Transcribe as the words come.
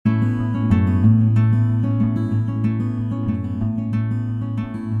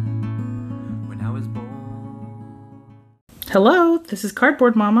Hello, this is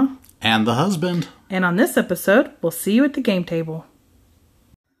Cardboard Mama. And the husband. And on this episode, we'll see you at the game table.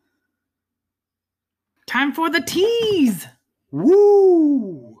 Time for the tease!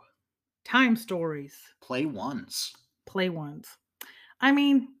 Woo! Time stories. Play once. Play ones. I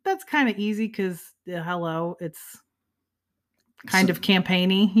mean, that's kind of easy because, hello, it's kind of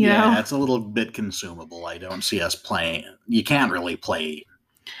campaigny, you know? Yeah, it's a little bit consumable. I don't see us playing. You can't really play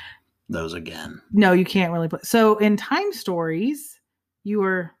those again. No, you can't really play. So in Time Stories, you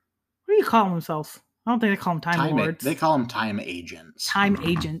are, what do you call themselves? I don't think they call them Time Lords. They call them Time Agents. Time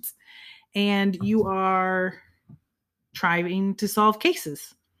Agents. And you are trying to solve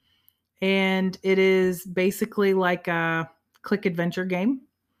cases. And it is basically like a click adventure game,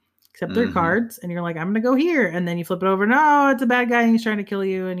 except they're cards. And you're like, I'm going to go here. And then you flip it over. No, it's a bad guy and he's trying to kill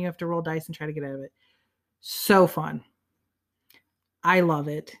you. And you have to roll dice and try to get out of it. So fun. I love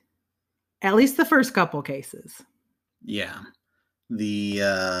it. At least the first couple cases. Yeah.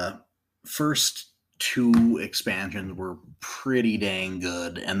 The first two expansions were pretty dang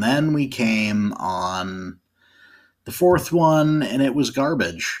good. And then we came on the fourth one, and it was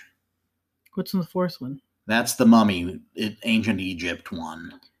garbage. What's in the fourth one? That's the Mummy, Ancient Egypt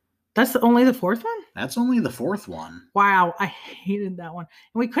one. That's only the fourth one? That's only the fourth one. Wow, I hated that one.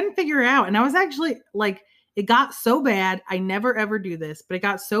 And we couldn't figure it out. And I was actually like, it got so bad. I never ever do this, but it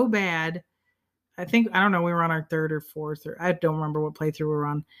got so bad. I don't know, we were on our third or fourth, or I don't remember what playthrough we were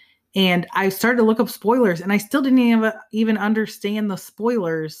on. And I started to look up spoilers, and I still didn't even understand the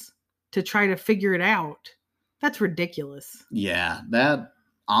spoilers to try to figure it out. That's ridiculous. Yeah, that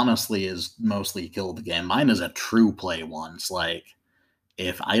honestly is mostly killed the game. Mine is a true play once. Like,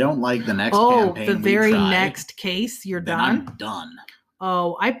 if I don't like the next campaign the very next case, you're done? I'm done.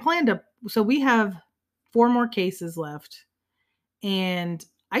 Oh, I plan to... So we have 4 more cases left. And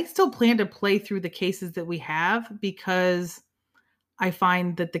I still plan to play through the cases that we have because I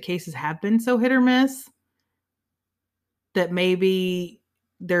find that the cases have been so hit or miss that maybe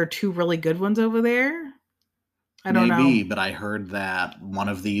there are 2 really good ones over there. I don't know. Maybe, but I heard that one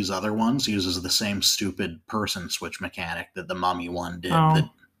of these other ones uses the same stupid person switch mechanic that the Mummy one did. Oh.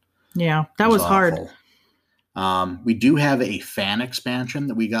 Yeah, that was hard. We do have a fan expansion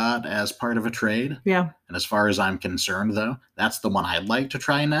that we got as part of a trade. Yeah. And as far as I'm concerned, though, that's the one I'd like to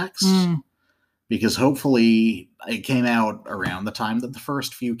try next. Because hopefully it came out around the time that the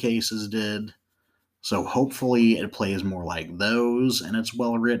first few cases did. So hopefully it plays more like those and it's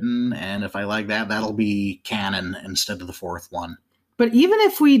well written. And if I like that, that'll be canon instead of the fourth one. But even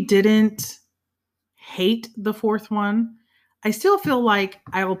if we didn't hate the fourth one, I still feel like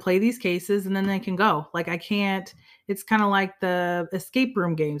I will play these cases and then they can go. Like I can't, it's kind of like the escape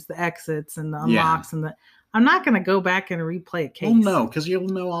room games, the exits and the unlocks and the, I'm not going to go back and replay a case. Well, no, because you'll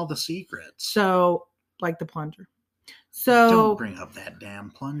know all the secrets. So, like the plunger. So don't bring up that damn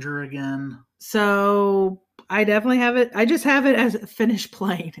plunger again. So I definitely have it. I just have it as finished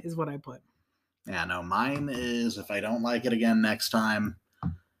playing is what I put. Yeah, no, mine is if I don't like it again next time,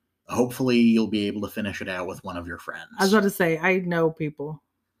 hopefully you'll be able to finish it out with one of your friends. I was about to say, I know people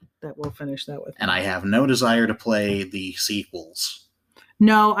that will finish that with me. And I have no desire to play the sequels.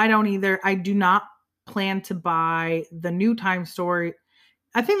 No, I don't either. I do not plan to buy the new Time Story.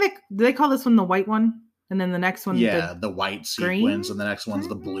 I think they call this one the white one. And then the next one, the white sequence, and the next one's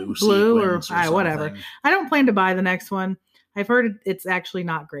the blue sequence. Or whatever. I don't plan to buy the next one. I've heard it's actually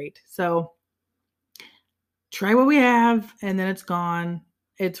not great. So try what we have, and then it's gone.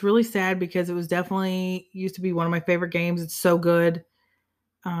 It's really sad because it was definitely used to be one of my favorite games. It's so good.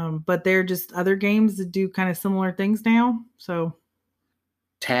 But they're just other games that do kind of similar things now. So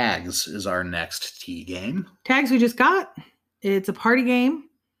Tags is our next T game. Tags we just got. It's a party game.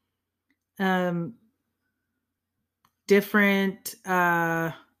 Different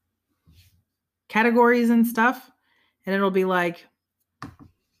categories and stuff, and it'll be like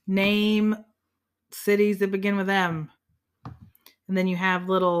name cities that begin with M, and then you have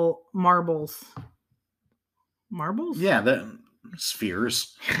little marbles, yeah, the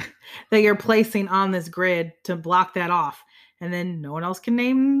spheres that you're placing on this grid to block that off, and then no one else can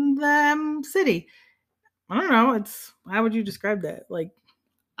name them city. I don't know, how would you describe that? Like,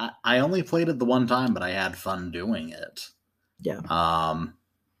 I only played it the one time, but I had fun doing it. Yeah. I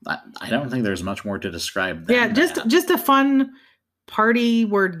don't think there's much more to describe than that. Just a fun party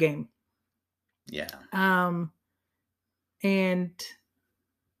word game. Yeah. And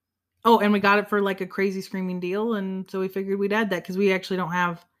we got it for like a crazy screaming deal, and so we figured we'd add that because we actually don't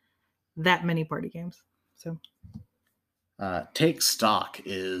have that many party games. So Take Stock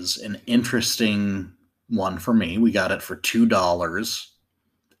is an interesting one for me. We got it for $2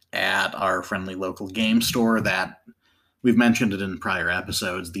 at our friendly local game store that We've mentioned it in prior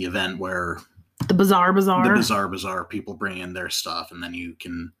episodes, the event where The Bazaar. the Bazaar, people bring in their stuff and then you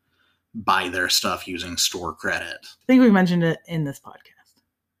can buy their stuff using store credit. I think we mentioned it in this podcast.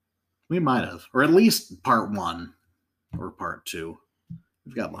 We might have, or at least part 1 or part 2.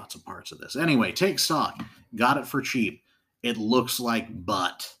 We've got lots of parts of this. Anyway, Take Stock. Got it for cheap. It looks like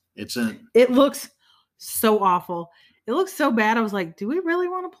butt. It looks so awful. It looks so bad. I was like, do we really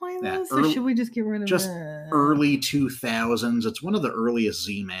want to play this? Or should we just get rid of it? Just early 2000s. It's one of the earliest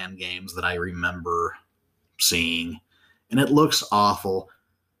Z-Man games that I remember seeing. And it looks awful.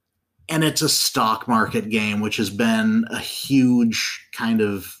 And it's a stock market game, which has been a huge kind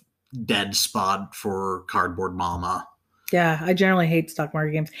of dead spot for Cardboard Mama. Yeah, I generally hate stock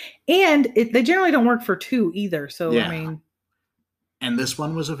market games. And they generally don't work for 2 either. So, yeah. I mean. And this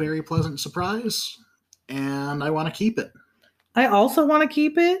one was a very pleasant surprise. And I want to keep it. I also want to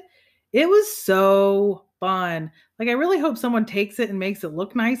keep it. It was so fun. Like, I really hope someone takes it and makes it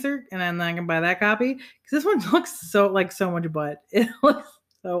look nicer. And then I can buy that copy. Because this one looks so much butt. It looks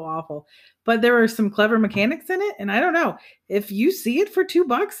so awful. But there were some clever mechanics in it. And I don't know. If you see it for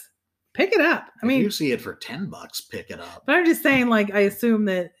 $2, pick it up. I mean, if you see it for $10, pick it up. But I'm just saying, like, I assume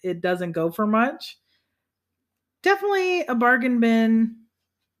that it doesn't go for much. Definitely a bargain bin.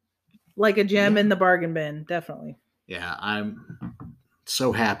 Like a gem in the bargain bin. Definitely. Yeah, I'm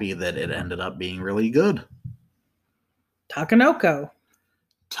so happy that it ended up being really good. Takenoko.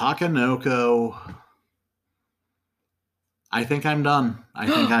 I think I'm done.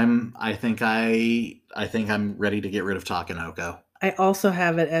 I think I'm ready to get rid of Takenoko. I also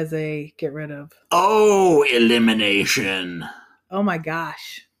have it as a get rid of. Oh, elimination. Oh my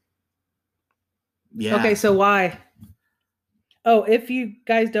gosh. Yeah. Okay, so why? Oh, if you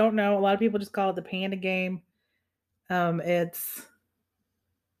guys don't know, a lot of people just call it the Panda game. There's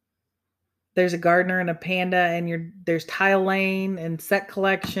a gardener and a panda, and there's tile lane and set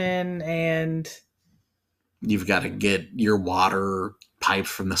collection, and you've got to get your water piped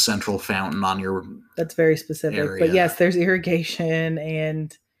from the central fountain on your. That's very specific, area. But yes, there's irrigation,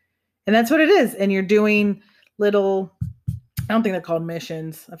 and that's what it is. And you're doing little. I don't think they're called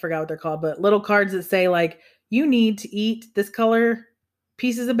missions. I forgot what they're called, but little cards that say like you need to eat this color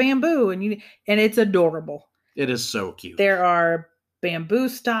pieces of bamboo, and it's adorable. It is so cute. There are bamboo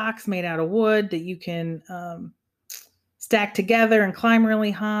stalks made out of wood that you can stack together and climb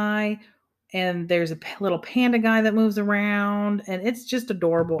really high. And there's a little panda guy that moves around, and it's just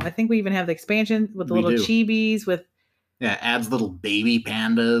adorable. I think we even have the expansion with the little chibis with. Yeah, adds little baby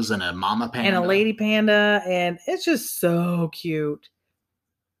pandas and a mama panda. And a lady panda, and it's just so cute.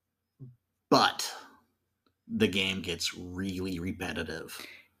 But the game gets really repetitive.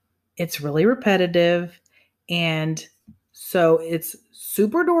 It's really repetitive, and so it's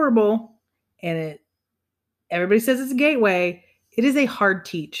super adorable, and everybody says it's a gateway. It is a hard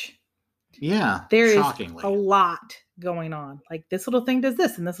teach. Yeah, there is a lot going on. Like this little thing does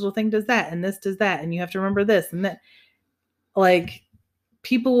this, and this little thing does that, and this does that, and you have to remember this and that. Like,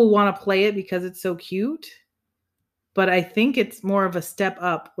 people will want to play it because it's so cute, but I think it's more of a step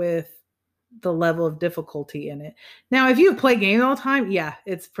up with the level of difficulty in it. Now, if you play games all the time, yeah,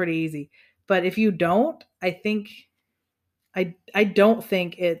 it's pretty easy. But if you don't, I don't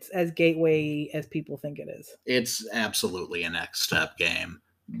think it's as gateway as people think it is. It's absolutely a next step game,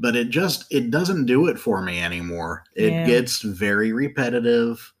 but it doesn't do it for me anymore. It gets very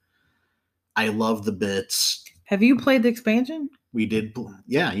repetitive. I love the bits. Have you played the expansion? We did.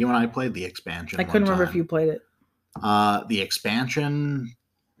 Yeah, you and I played the expansion. I couldn't remember if you played it. The expansion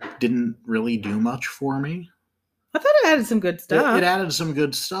didn't really do much for me. I thought it added some good stuff. It added some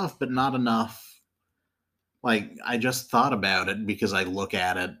good stuff, but not enough. Like, I just thought about it because I look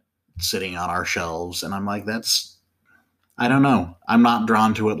at it sitting on our shelves, and I'm like, I don't know. I'm not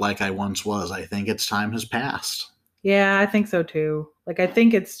drawn to it like I once was. I think its time has passed. Yeah, I think so too. Like, I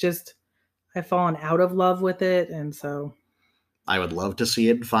think it's just... I've fallen out of love with it, and so... I would love to see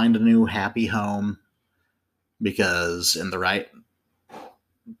it find a new happy home, because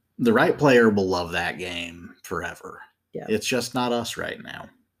the right player will love that game forever. Yeah. It's just not us right now.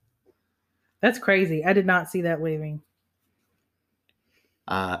 That's crazy. I did not see that leaving.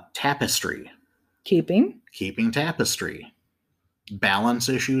 Tapestry. Keeping Tapestry. Balance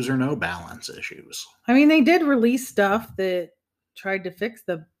issues or no balance issues. I mean, they did release stuff that tried to fix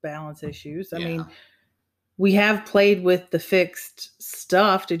the balance issues. I mean, we have played with the fixed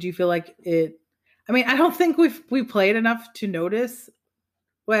stuff. Did you feel like it? I mean, I don't think we played enough to notice.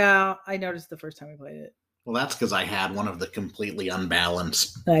 Well, I noticed the first time we played it. Well, that's because I had one of the completely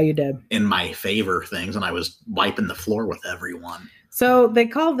unbalanced. You did. In my favor things, and I was wiping the floor with everyone. So they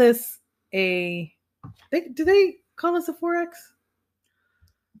call this do they call this a 4X?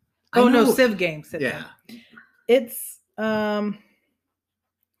 I Oh no, know- Civ game. Civ Yeah. game. It's an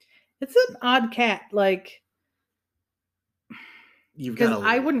odd cat, like, You've got because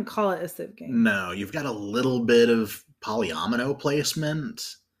I wouldn't call it a Civ game. No, you've got a little bit of polyomino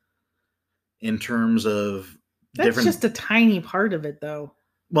placement in terms of That's just a tiny part of it, though.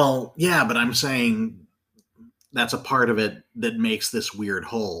 Well, yeah, but I'm saying that's a part of it that makes this weird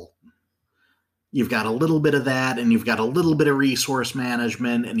whole. You've got a little bit of that, and you've got a little bit of resource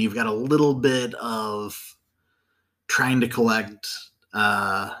management, and you've got a little bit of trying to collect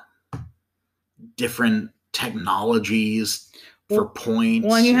different technologies for points.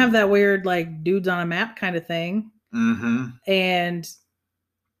 Well, and you have that weird, like, dudes on a map kind of thing. Mm-hmm. And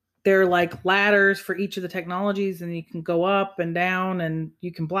they're like ladders for each of the technologies, and you can go up and down, and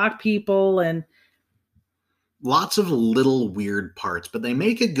you can block people, and lots of little weird parts, but they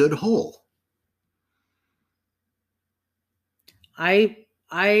make a good whole. I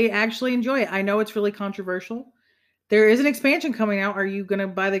actually enjoy it. I know it's really controversial. There is an expansion coming out. Are you going to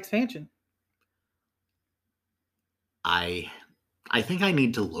buy the expansion? I think I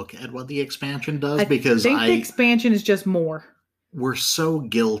need to look at what the expansion does, because I think the expansion is just more. We're so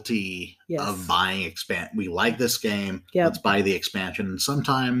guilty Yes. of buying expansion. We like this game. Yep. Let's buy the expansion. And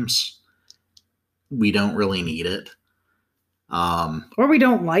sometimes we don't really need it. Or we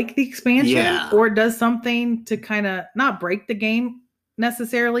don't like the expansion, Yeah. or it does something to kind of not break the game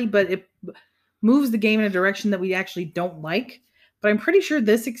necessarily, but it moves the game in a direction that we actually don't like. But I'm pretty sure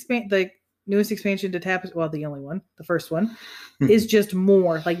this the newest expansion to Tapestry, well, the only one, the first one, is just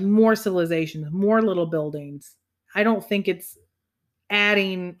more, like more civilizations, more little buildings. I don't think it's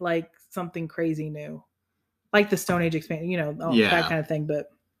adding like something crazy new, like the Stone Age expansion, that kind of thing. But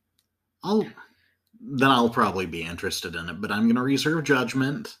I'll probably be interested in it, but I'm going to reserve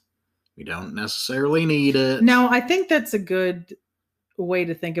judgment. We don't necessarily need it. No, I think that's a good way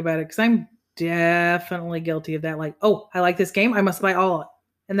to think about it, because I'm definitely guilty of that. Like, oh, I like this game, I must buy all of it.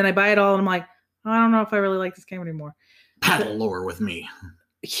 And then I buy it all, and I'm like, I don't know if I really like this game anymore. Battle lore with me.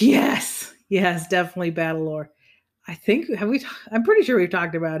 Yes, definitely battle lore. I think, I'm pretty sure we've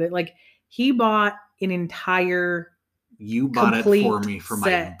talked about it. Like, he bought an entire You bought it for me for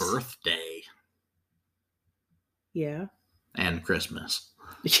set. my birthday. Yeah. And Christmas.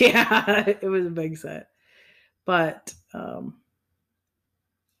 Yeah, it was a big set. But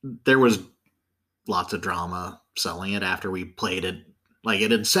there was lots of drama selling it after we played it. Like,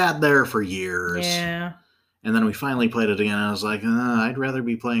 it had sat there for years. Yeah. And then we finally played it again. And I was like, I'd rather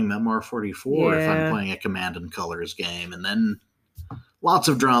be playing Memoir 44 if I'm Yeah. playing a Command and Colors game. And then lots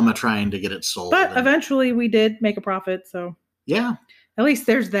of drama trying to get it sold. But eventually we did make a profit, so yeah. at least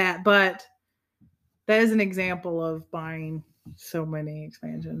there's that. But that is an example of buying so many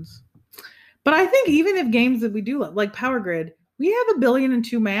expansions. But I think even if games that we do love, like Power Grid, we have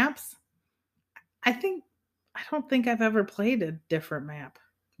 1,000,000,002 maps. I don't think I've ever played a different map.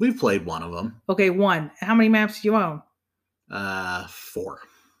 We've played one of them. Okay, one. How many maps do you own? 4.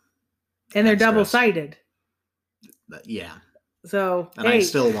 And they're Extras. double-sided. Yeah. So, And I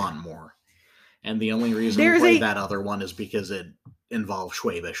still want more. And the only reason we played that other one is because it involved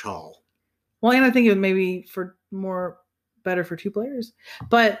Schwabish Hall. Well, and I think it may be better for 2 players.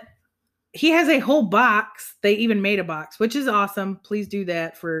 But he has a whole box. They even made a box, which is awesome. Please do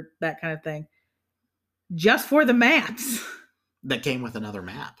that for that kind of thing. Just for the maps. That came with another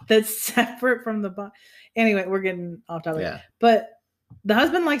map. That's separate from the box. Anyway, we're getting off topic. Yeah. But the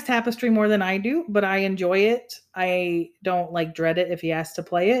husband likes Tapestry more than I do, but I enjoy it. I don't dread it if he has to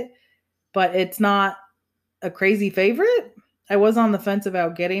play it. But it's not a crazy favorite. I was on the fence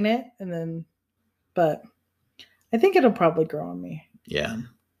about getting it, but I think it'll probably grow on me. Yeah.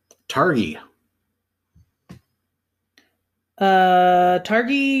 Targi.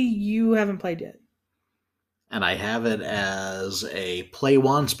 Targi, you haven't played yet. And I have it as a play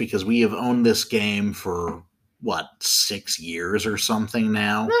once because we have owned this game for, 6 years or something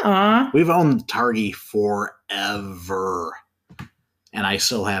now? Nuh-uh. We've owned Targi forever. And I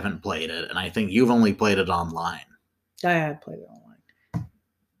still haven't played it. And I think you've only played it online. I have played it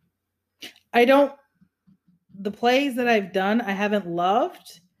online. The plays that I've done, I haven't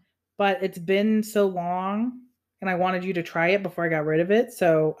loved, but it's been so long and I wanted you to try it before I got rid of it.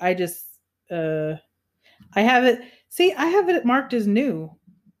 So I just, I have it. See, I have it marked as new.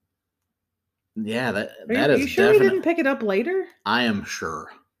 Yeah, that is Are you sure you didn't pick it up later? I am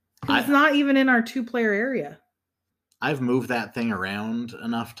sure. It's not even in our 2-player area. I've moved that thing around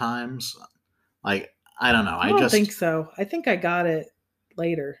enough times. I don't know. I don't think so. I think I got it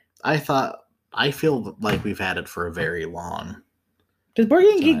later. I feel like we've had it for a very long Does Board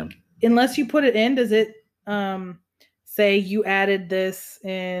Game Geek, unless you put it in, does it say you added this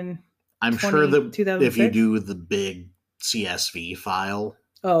in I'm sure that 2006? if you do the big CSV file,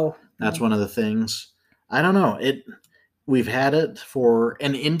 Oh, that's one of the things. I don't know. We've had it for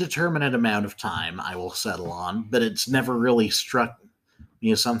an indeterminate amount of time, I will settle on, but it's never really struck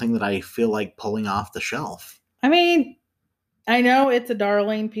me as something that I feel like pulling off the shelf. I mean, I know it's a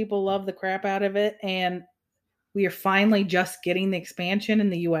darling. People love the crap out of it, and we are finally just getting the expansion in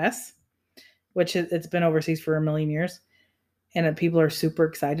the US, which it's been overseas for a million years, and people are super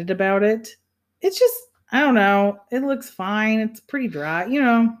excited about it. It's just, I don't know. It looks fine. It's pretty dry. I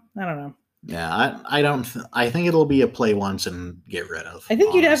don't know. Yeah, I think it'll be a play once and get rid of. I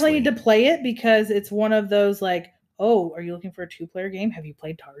think you definitely need to play it because it's one of those like, oh, are you looking for a 2-player game? Have you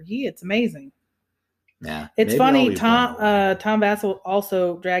played Targi? It's amazing. Yeah, it's funny. Tom Vasel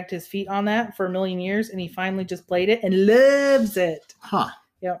also dragged his feet on that for a million years, and he finally just played it and loves it. Huh.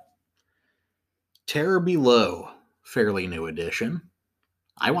 Yep. Terror Below, fairly new edition.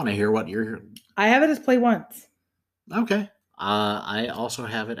 I want to hear what you're. I have it as play once. Okay. I also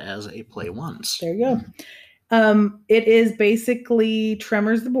have it as a play once. There you go. It is basically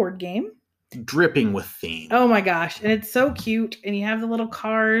Tremors, the board game. Dripping with theme. Oh my gosh. And it's so cute. And you have the little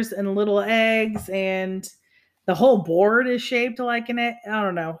cars and little eggs, and the whole board is shaped like an egg. I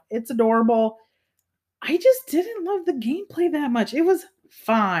don't know. It's adorable. I just didn't love the gameplay that much. It was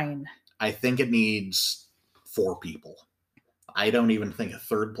fine. I think it needs 4 people. I don't even think a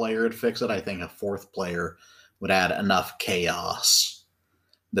 3rd player would fix it. I think a 4th player would add enough chaos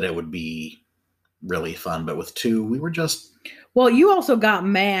that it would be really fun. But with 2, we were just... Well, you also got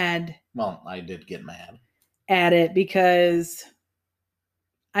mad. Well, I did get mad at it because,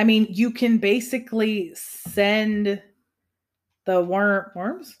 I mean, you can basically send the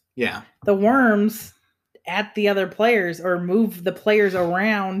worms? Yeah. The worms at the other players or move the players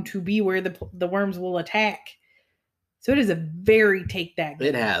around to be where the worms will attack. So it is a very take that game.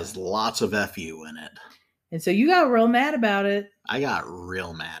 It has lots of FU in it. And so you got real mad about it. I got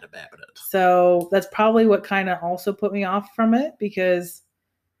real mad about it. So that's probably what kind of also put me off from it, because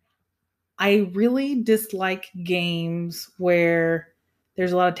I really dislike games where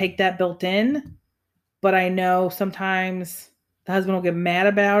there's a lot of take that built in, but I know sometimes the husband will get mad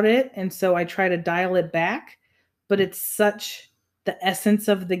about it, and so I try to dial it back, but it's such the essence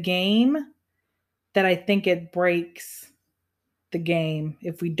of the game that I think it breaks the game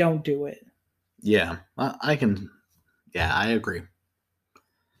if we don't do it. Yeah, I agree.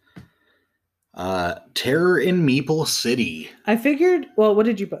 Terror in Meeple City. I figured, well, what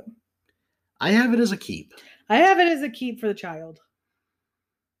did you put? I have it as a keep. I have it as a keep for the child.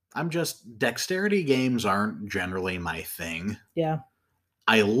 Dexterity games aren't generally my thing. Yeah.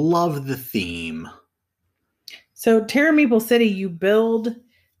 I love the theme. So Terror Meeple City, you build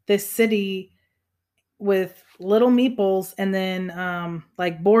this city with little meeples and then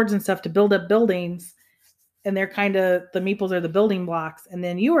like boards and stuff to build up buildings. And they're kind of, the meeples are the building blocks. And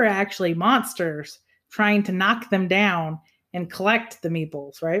then you are actually monsters trying to knock them down and collect the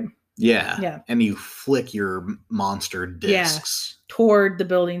meeples, right? Yeah. Yeah. And you flick your monster discs toward the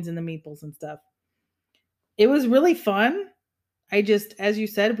buildings and the meeples and stuff. It was really fun. I just, as you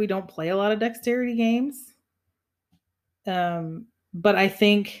said, we don't play a lot of dexterity games. But I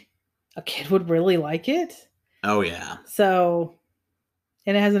think a kid would really like it. Oh, yeah. So,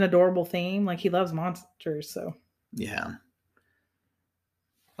 and it has an adorable theme. Like, he loves monsters, so. Yeah.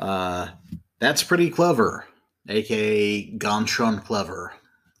 That's Pretty Clever, a.k.a. Ganz schön clever.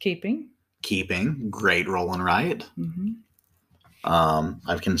 Keeping. Great roll and write. Mm-hmm.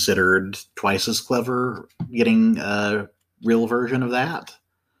 I've considered Twice as Clever getting a real version of that,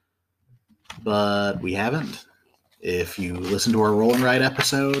 but we haven't. If you listen to our roll and write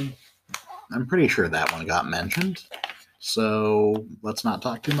episode, I'm pretty sure that one got mentioned. So let's not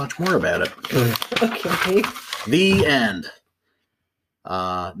talk too much more about it. Okay. The end.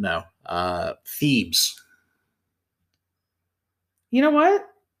 No. Thebes. You know what?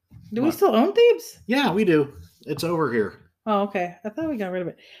 Do we still own Thebes? Yeah, we do. It's over here. Oh, okay. I thought we got rid of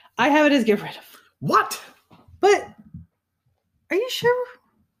it. I have it as get rid of. What? But are you sure?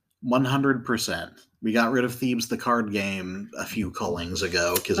 100%. We got rid of Thebes the card game a few cullings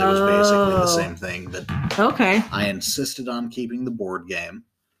ago because it was basically the same thing. But okay, I insisted on keeping the board game.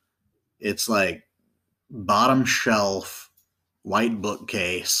 It's like bottom shelf, white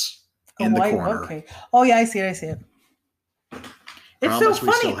bookcase in the corner. Okay. Oh yeah, I see it. It's so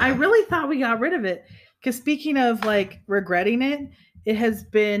funny. I really thought we got rid of it. Because speaking of like regretting it, it has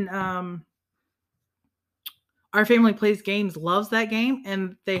been Our Family Plays Games loves that game,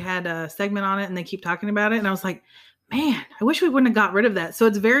 and they had a segment on it and they keep talking about it. And I was like, man, I wish we wouldn't have got rid of that. So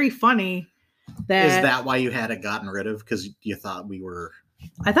it's very funny Is that why you had it gotten rid of? Because you thought we were...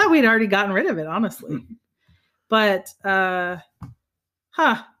 I thought we'd already gotten rid of it, honestly. But,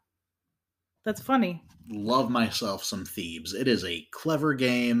 that's funny. Love myself some Thebes. It is a clever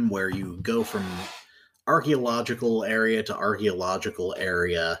game where you go from archaeological area to archaeological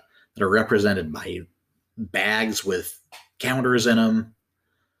area that are represented by bags with counters in them.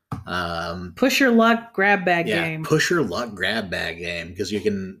 Push your luck, grab bag game. Push your luck, grab bag game, because you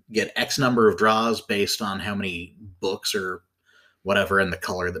can get X number of draws based on how many books or whatever in the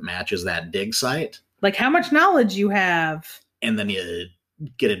color that matches that dig site. Like how much knowledge you have. And then you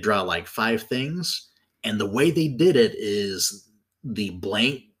get to draw like 5 things. And the way they did it is the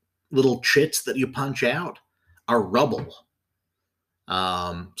blank little chits that you punch out are rubble.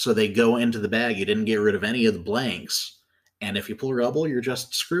 So they go into the bag. You didn't get rid of any of the blanks. And if you pull rubble, you're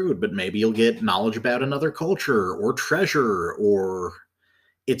just screwed. But maybe you'll get knowledge about another culture or treasure, or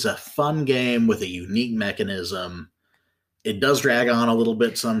it's a fun game with a unique mechanism. It does drag on a little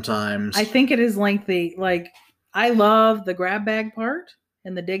bit sometimes. I think it is lengthy. Like, I love the grab bag part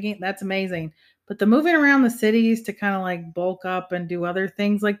and the digging. That's amazing. But the moving around the cities to kind of like bulk up and do other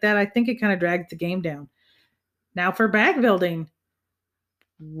things like that, I think it kind of drags the game down. Now for bag building,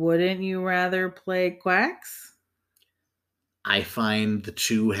 wouldn't you rather play Quacks? I find the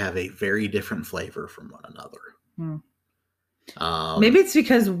two have a very different flavor from one another. Maybe it's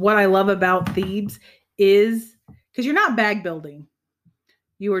because what I love about Thebes is because you're not bag building.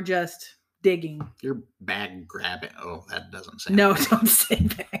 You are just digging. You're bag grabbing. Oh, that doesn't sound No, right. don't say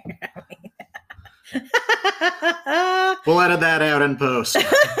bag grabbing. We'll edit that out in post.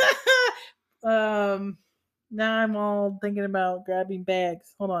 Now I'm all thinking about grabbing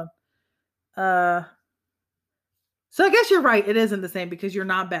bags. Hold on. So I guess you're right. It isn't the same because you're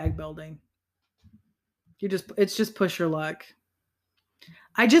not bag building. It's just push your luck.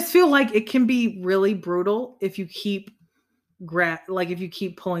 I just feel like it can be really brutal if you keep if you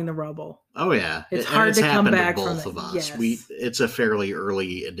keep pulling the rubble. Oh yeah, it's hard to come back to from both of us. Yes. It's a fairly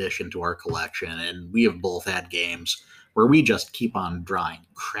early addition to our collection, and we have both had games where we just keep on drawing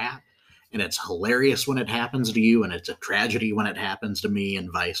crap, and it's hilarious when it happens to you, and it's a tragedy when it happens to me,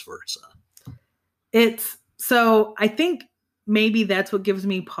 and vice versa. So I think maybe that's what gives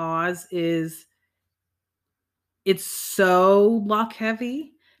me pause is it's so luck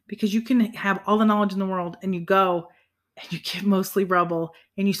heavy because you can have all the knowledge in the world and you go and you get mostly rubble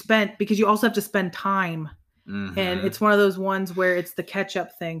and because you also have to spend time. Mm-hmm. And it's one of those ones where it's the catch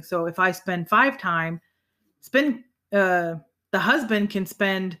up thing. So if I spend 5 time, the husband can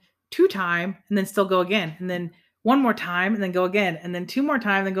spend 2 time and then still go again. And then 1 more time and then go again. And then 2 more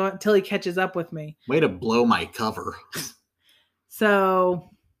time and then go until he catches up with me. Way to blow my cover.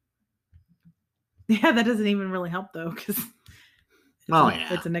 So, yeah, that doesn't even really help though. Because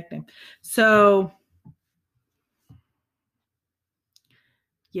it's a nickname. So,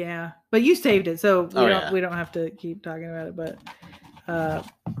 yeah. But you saved it. So we don't have to keep talking about it. But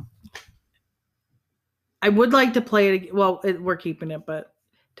I would like to play it. Well, we're keeping it, but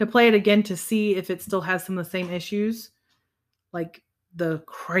to play it again to see if it still has some of the same issues, like the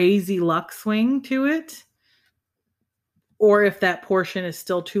crazy luck swing to it, or if that portion is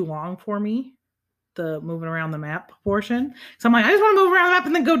still too long for me, the moving around the map portion. So I'm like, I just want to move around the map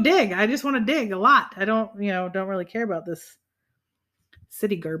and then go dig. I just want to dig a lot. I don't really care about this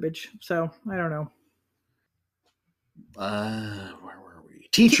city garbage. So I don't know. Where were we?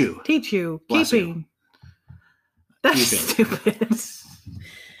 Teach you. Bless keeping. You. That's stupid.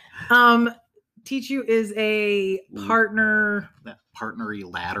 Teach You is a partnery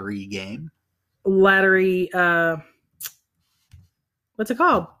laddery game. What's it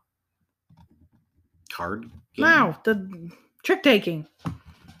called? Card game? No, the trick taking.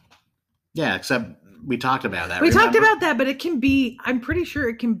 Yeah, except we talked about that. Talked about that, but it can be, I'm pretty sure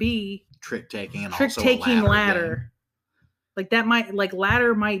it can be trick taking and trick taking ladder. Like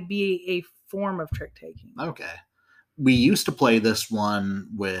ladder might be a form of trick taking. Okay. We used to play this one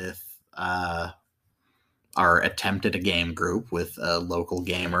with our attempt at a game group with a local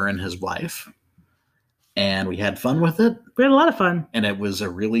gamer and his wife. And we had fun with it. We had a lot of fun. And it was a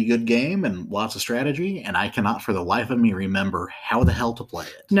really good game and lots of strategy. And I cannot for the life of me remember how the hell to play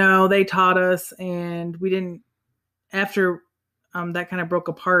it. No, they taught us and we didn't, after that kind of broke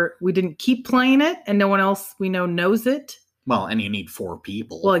apart, we didn't keep playing it and no one else we know knows it. Well, and you need 4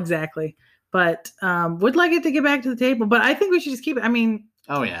 people. Well, exactly. But would like it to get back to the table. But I think we should just keep it. I mean.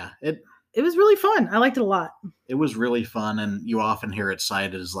 Oh, yeah. It was really fun. I liked it a lot. It was really fun. And you often hear it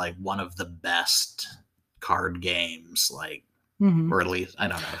cited as like one of the best card games. Like, or at least, I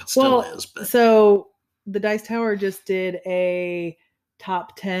don't know if it still is. But. So the Dice Tower just did a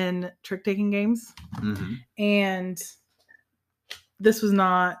top 10 trick-taking games. Mm-hmm. And this was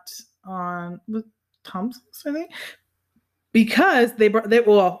not on Tom's list, I think. Because it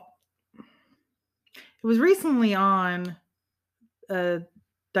was recently on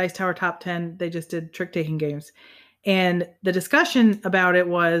Dice Tower Top 10. They just did trick-taking games. And the discussion about it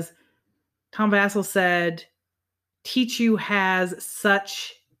was Tom Vasel said Tichu has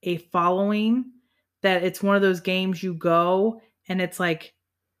such a following that it's one of those games you go and it's like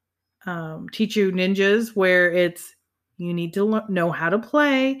Tichu Ninjas, where it's you need to know how to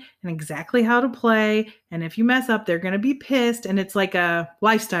play and exactly how to play. And if you mess up, they're going to be pissed. And it's like a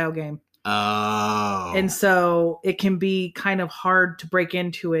lifestyle game. Oh. And so it can be kind of hard to break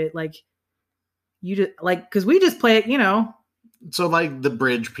into it. Like you just because we just play it, So like the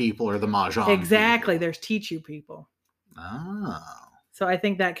bridge people or the Mahjong. Exactly. People. There's Tichu people. Oh. So I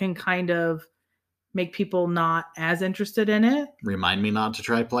think that can kind of make people not as interested in it. Remind me not to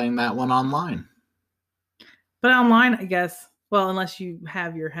try playing that one online. But online, I guess, well, unless you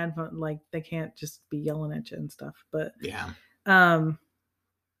have your headphone, like they can't just be yelling at you and stuff. But yeah. I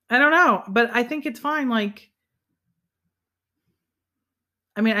don't know. But I think it's fine. Like,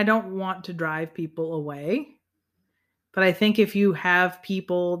 I mean, I don't want to drive people away. But I think if you have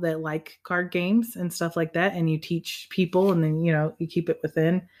people that like card games and stuff like that, and you teach people, and then you keep it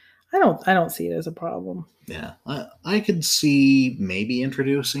within, I don't see it as a problem. Yeah, I could see maybe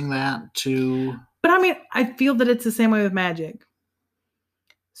introducing that to. But I mean, I feel that it's the same way with Magic.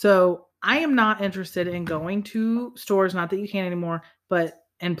 So I am not interested in going to stores, not that you can anymore,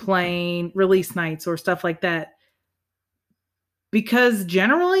 and playing release nights or stuff like that, because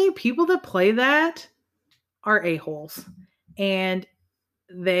generally people that play that are a-holes, and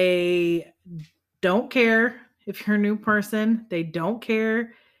they don't care if you're a new person. They don't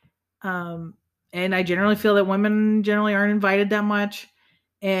care. And I generally feel that women generally aren't invited that much,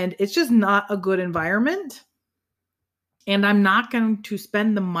 and it's just not a good environment. And I'm not going to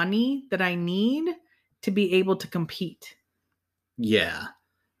spend the money that I need to be able to compete. Yeah,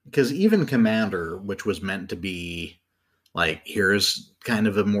 because even Commander, which was meant to be like, here's kind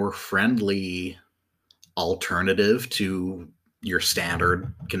of a more friendly alternative to your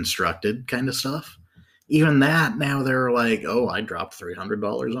standard constructed kind of stuff. Even that, now they're like, oh, I dropped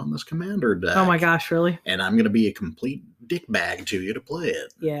 $300 on this Commander deck. Oh my gosh, really? And I'm going to be a complete dickbag to you to play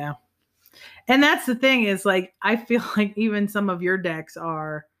it. Yeah. And that's the thing is, like, I feel like even some of your decks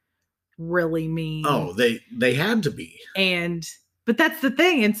are really mean. Oh, they had to be. But that's the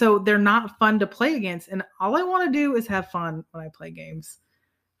thing. And so they're not fun to play against. And all I want to do is have fun when I play games.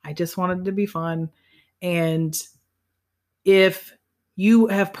 I just want it to be fun. And if you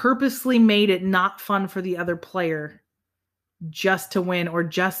have purposely made it not fun for the other player just to win or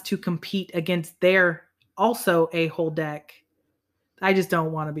just to compete against their also a whole deck, I just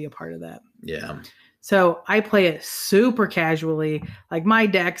don't want to be a part of that. Yeah. So I play it super casually. Like, my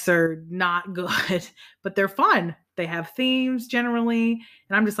decks are not good, but they're fun. They have themes generally.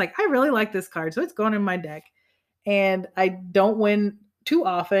 And I'm just like, I really like this card, so it's going in my deck. And I don't win too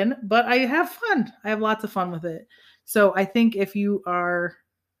often, but I have fun. I have lots of fun with it. So I think I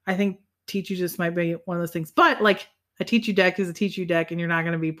think Tichu just might be one of those things. But like, a Tichu deck is a Tichu deck, and you're not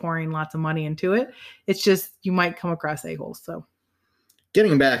going to be pouring lots of money into it. It's just you might come across a-holes. So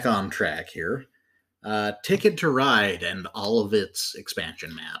getting back on track here, Ticket to Ride and all of its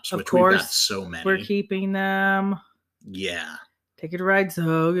expansion maps, which we've got so many. We're keeping them. Yeah. Ticket to Ride,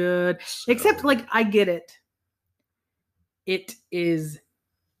 so good. Except, like, I get it. It is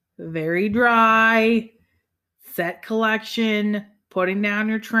very dry. Set collection. Putting down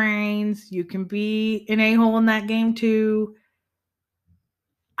your trains. You can be an a-hole in that game too.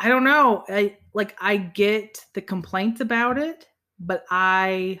 I don't know. I get the complaints about it, but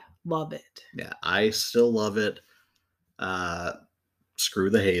I love it. Yeah, I still love it. Screw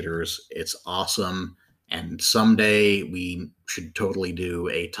the haters. It's awesome. And someday we should totally do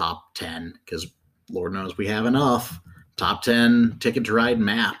a top 10, because Lord knows we have enough. Top 10 Ticket to Ride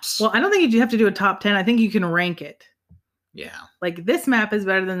maps. Well, I don't think you have to do a top 10. I think you can rank it. Yeah. Like, this map is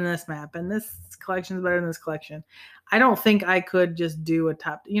better than this map, and this collection is better than this collection. I don't think I could just do a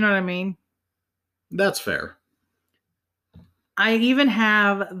top. You know what I mean? That's fair. I even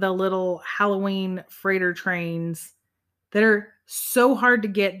have the little Halloween freighter trains that are so hard to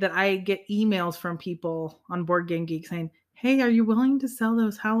get that I get emails from people on Board Game Geek saying, hey, are you willing to sell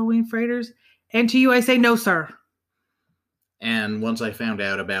those Halloween freighters? And to you, I say, no, sir. And once I found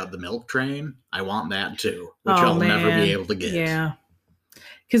out about the milk train, I want that too, which I'll never be able to get. Yeah.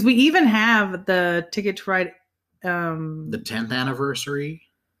 Because we even have the Ticket to Ride. The 10th anniversary?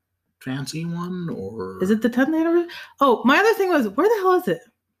 fancy one, or is it the 10th anniversary? Oh, my other thing was, where the hell is it?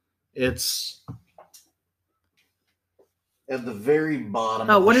 It's at the very bottom.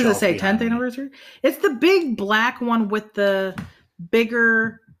 Oh, of what the does it shelf say? behind 10th me. anniversary? It's the big black one with the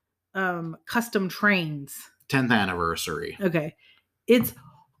bigger custom trains. 10th anniversary. Okay. It's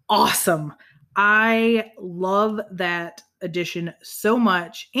awesome. I love that edition so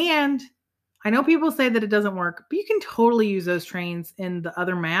much. And I know people say that it doesn't work, but you can totally use those trains in the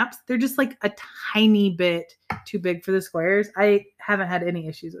other maps. They're just like a tiny bit too big for the squares. I haven't had any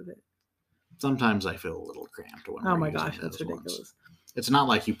issues with it. Sometimes I feel a little cramped when Oh we're my using gosh, that's those ridiculous. ones. It's not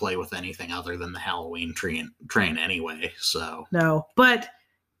like you play with anything other than the Halloween train anyway, so. No, but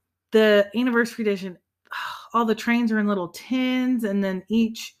the anniversary edition, all the trains are in little tins, and then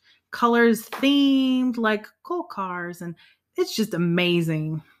each color is themed like coal cars, and it's just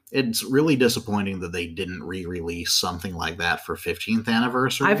amazing. It's really disappointing that they didn't re-release something like that for 15th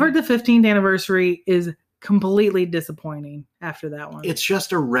anniversary. I've heard the 15th anniversary is completely disappointing after that one. It's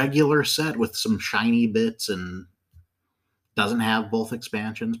just a regular set with some shiny bits and doesn't have both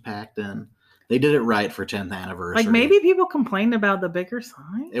expansions packed in. They did it right for 10th anniversary. Like maybe people complained about the bigger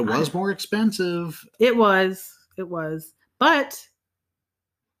sign. It was more expensive. It was. But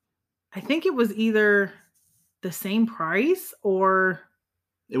I think it was either the same price or...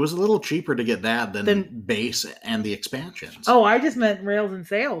 It was a little cheaper to get that than base and the expansions. Oh, I just meant Rails and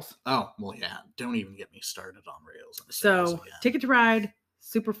Sales. Oh, well, yeah. Don't even get me started on Rails and Sales. So, Ticket to Ride,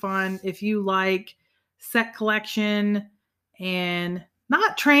 super fun. If you like set collection and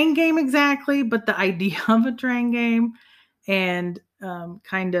not train game exactly, but the idea of a train game and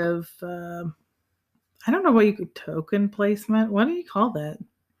kind of, I don't know what you could, token placement. What do you call that?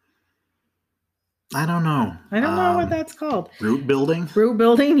 I don't know. I don't know what that's called. Route building? Route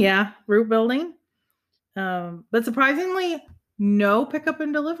building, yeah. Route building. But surprisingly, no pick up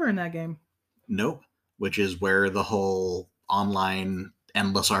and deliver in that game. Nope. Which is where the whole online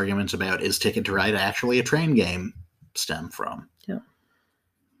endless arguments about is Ticket to Ride actually a train game stem from. Yeah.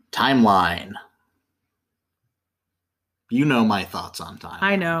 Timeline. You know my thoughts on Timeline.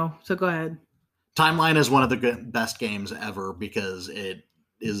 I know. So go ahead. Timeline is one of the best games ever because it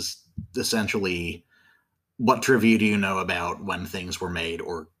is essentially what trivia do you know about when things were made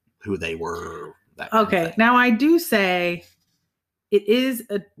or who they were. That kind of thing. Now I do say it is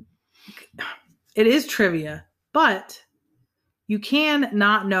trivia, but you can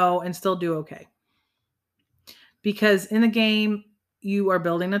not know and still do okay. Because in the game, you are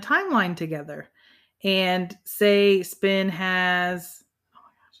building a timeline together. And say Spin has... Oh my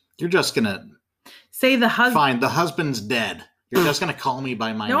gosh. You're just going to... Say the husband... Fine, the husband's dead. You're just going to call me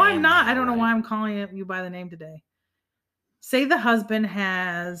by my name. No, I'm not. Now, I don't know right? why I'm calling you by the name today. Say the husband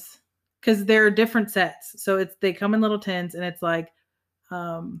has... Because there are different sets. So they come in little tins and it's like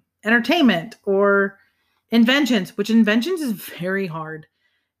entertainment or inventions, which inventions is very hard.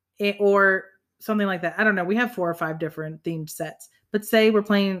 Or something like that. I don't know. We have 4 or 5 different themed sets. But say we're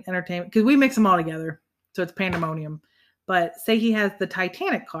playing entertainment, because we mix them all together. So it's pandemonium. But say he has the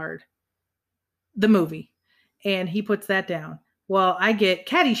Titanic card, the movie, and he puts that down. Well, I get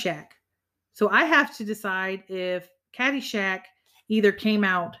Caddyshack. So I have to decide if Caddyshack either came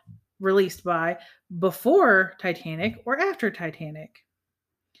out released by before Titanic or after Titanic.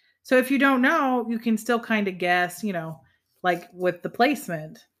 So if you don't know, you can still kind of guess, like with the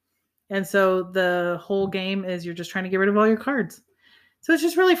placement. And so the whole game is you're just trying to get rid of all your cards. So it's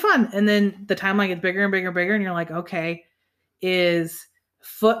just really fun. And then the timeline gets bigger and bigger and bigger. And you're like, okay, is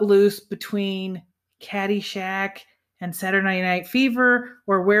Footloose between Caddyshack and Saturday Night Fever?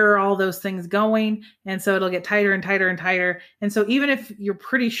 Or where are all those things going? And so it'll get tighter and tighter and tighter. And so even if you're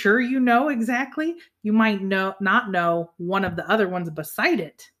pretty sure you know exactly, you might not know one of the other ones beside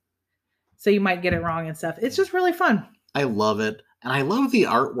it. So you might get it wrong and stuff. It's just really fun. I love it. And I love the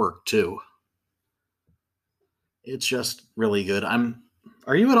artwork too. It's just really good.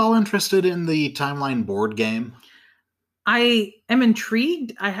 Are you at all interested in the Timeline board game? I am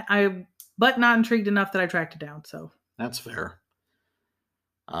intrigued. But not intrigued enough that I tracked it down. So that's fair.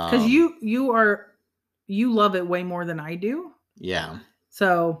 Because you love it way more than I do. Yeah.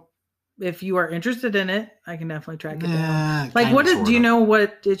 So if you are interested in it, I can definitely track it down. Like, do you know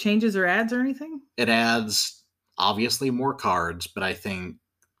what it changes or adds or anything? It adds obviously more cards, but I think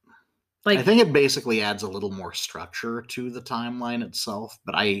it basically adds a little more structure to the timeline itself.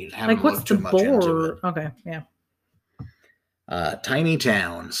 But I haven't looked too much into it. Okay, yeah. Tiny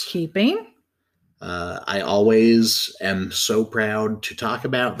Towns. Keeping. I always am so proud to talk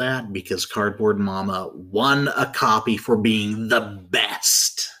about that because Cardboard Mama won a copy for being the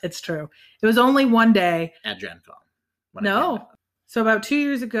best. It's true. It was only one day. At Gen Con. So about 2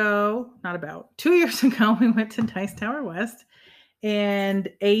 years ago, not about 2 years ago, we went to Dice Tower West, and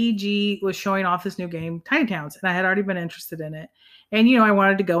AEG was showing off this new game, Tiny Towns, and I had already been interested in it. And I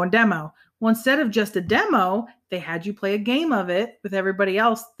wanted to go and demo. Well, instead of just a demo, they had you play a game of it with everybody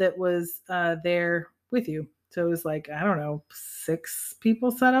else that was there with you. So it was like, I don't know, 6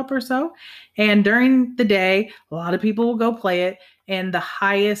 people set up or so. And during the day, a lot of people will go play it. And the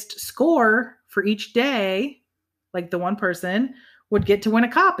highest score for each day, like the one person, would get to win a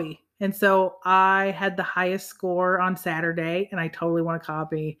copy. And so I had the highest score on Saturday, and I totally won a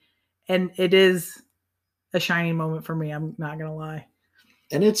copy. And it is a shining moment for me. I'm not going to lie.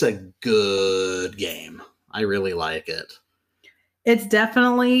 And it's a good game. I really like it. It's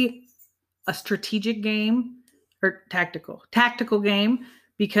definitely a strategic game or tactical game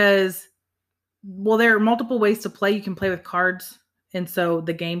because, well, there are multiple ways to play. You can play with cards. And so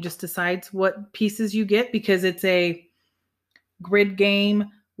the game just decides what pieces you get because it's a grid game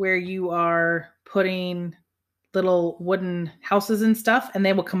where you are putting little wooden houses and stuff, and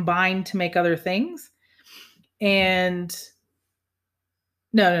they will combine to make other things. And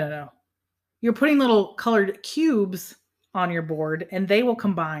no. You're putting little colored cubes on your board, and they will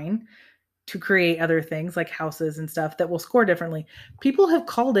combine to create other things like houses and stuff that will score differently. People have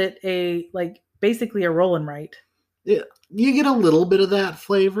called it basically a roll and write. Yeah, you get a little bit of that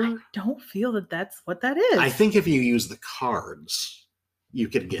flavor. I don't feel that that's what that is. I think if you use the cards, you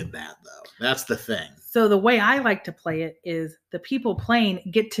could get that, though. That's the thing. So the way I like to play it is the people playing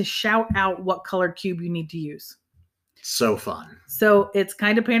get to shout out what colored cube you need to use. So fun. So it's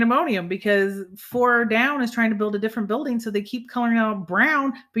kind of pandemonium because 4 down is trying to build a different building. So they keep coloring out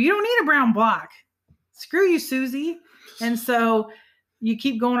brown, but you don't need a brown block. Screw you, Susie. And so you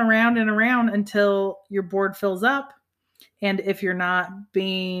keep going around and around until your board fills up. And if you're not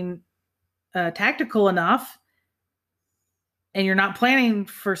being tactical enough and you're not planning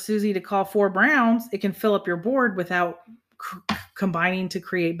for Susie to call 4 browns, it can fill up your board without combining to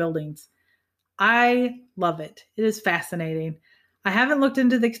create buildings. I love it. It is fascinating. I haven't looked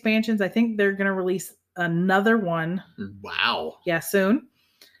into the expansions. I think they're going to release another one. Wow. Yeah, soon.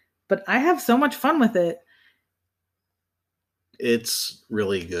 But I have so much fun with it. It's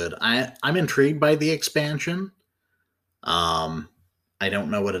really good. I'm intrigued by the expansion. I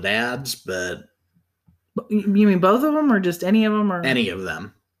don't know what it adds, but... You mean both of them or just any of them? Or any of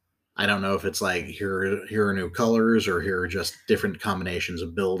them. I don't know if it's like here are new colors or here are just different combinations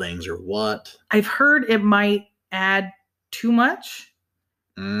of buildings or what. I've heard it might add too much.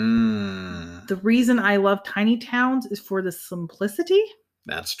 The reason I love Tiny Towns is for the simplicity.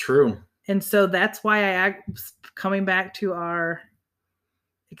 That's true. And so that's why coming back to our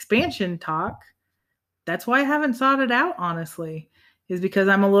expansion talk, that's why I haven't sought it out, honestly, is because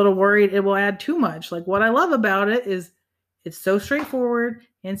I'm a little worried it will add too much. Like what I love about it is it's so straightforward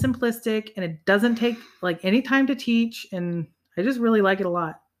and simplistic, and it doesn't take like any time to teach, and I just really like it a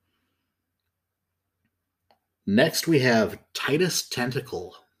lot. Next, we have Titus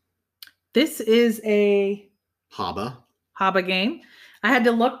Tentacle. This is a Haba game. I had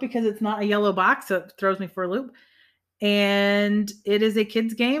to look because it's not a yellow box, so it throws me for a loop. And it is a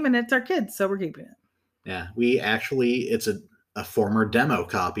kid's game, and it's our kids, so we're keeping it. Yeah, it's a former demo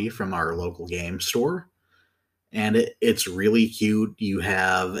copy from our local game store. And it's really cute. You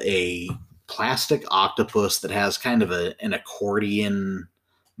have a plastic octopus that has kind of an accordion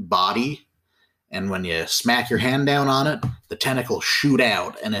body. And when you smack your hand down on it, the tentacles shoot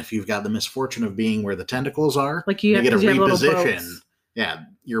out. And if you've got the misfortune of being where the tentacles are, like you get to reposition. Yeah,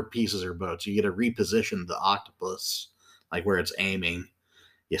 your pieces are boats. You get to reposition the octopus, like where it's aiming.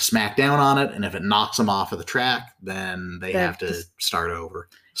 You smack down on it, and if it knocks them off of the track, then they have to start over.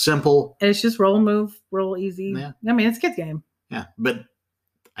 Simple. And it's just roll, move, roll easy. Yeah. I mean, it's a kid's game. Yeah, but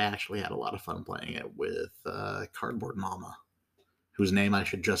I actually had a lot of fun playing it with Cardboard Mama, whose name I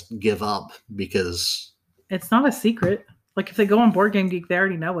should just give up because... It's not a secret. Like, if they go on Board Game Geek, they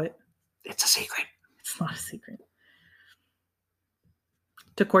already know it. It's a secret. It's not a secret.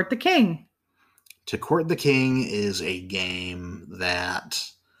 To Court the King. To Court the King is a game that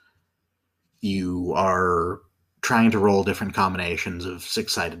you are trying to roll different combinations of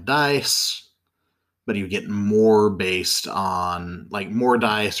 6-sided dice, but you get more based on, like, more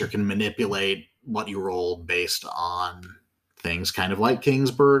dice or can manipulate what you rolled based on things kind of like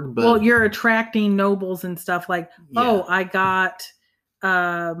Kingsburg. But well, you're attracting nobles and stuff like, oh, I got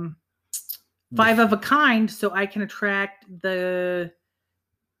 5 of a kind, so I can attract the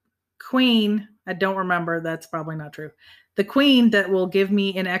queen. I don't remember. That's probably not true. The queen that will give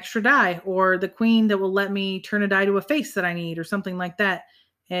me an extra die, or the queen that will let me turn a die to a face that I need, or something like that.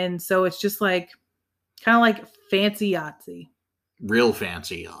 And so it's just like kind of like fancy Yahtzee. real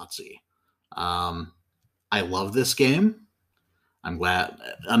fancy Yahtzee. I love this game. I'm glad.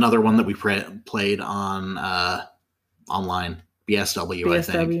 Another one that we played on online, BSW, I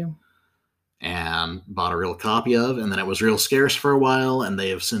think, and bought a real copy of, and then it was real scarce for a while, and they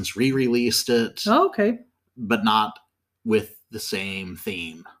have since re-released it. Oh, okay. But not with the same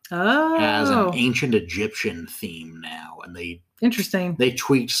theme. Oh. It has an ancient Egyptian theme now, and interesting. They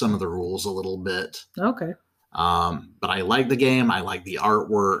tweaked some of the rules a little bit. Okay. But I like the game. I like the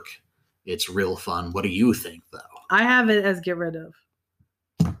artwork. It's real fun. What do you think, though? I have it as get rid of.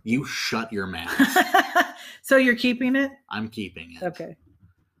 You shut your mouth. So you're keeping it? I'm keeping it. Okay.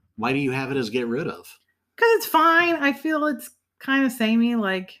 Why do you have it as get rid of? Because it's fine. I feel it's kind of samey.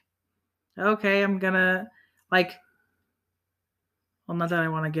 Like, okay, I'm going to, like, well, not that I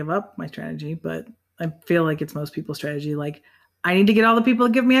want to give up my strategy, but I feel like it's most people's strategy. Like, I need to get all the people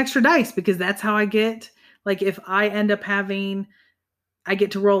to give me extra dice because that's how I get, like, if I end up having, I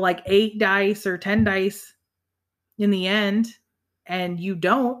get to roll like 8 dice or 10 dice in the end, and you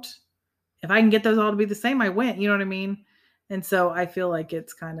don't, if I can get those all to be the same, I win. You know what I mean? And so I feel like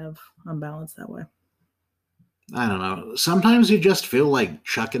it's kind of unbalanced that way. I don't know. Sometimes you just feel like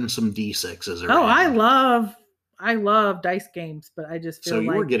chucking some D6s around. Oh, I love dice games, but I just feel like...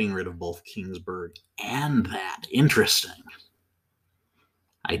 So you were getting rid of both Kingsburg and that. Interesting.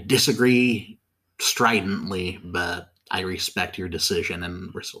 I disagree stridently, but I respect your decision,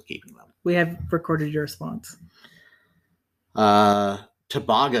 and we're still keeping them. We have recorded your response.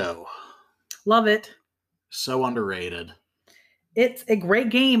 Tobago. Love it. So underrated. It's a great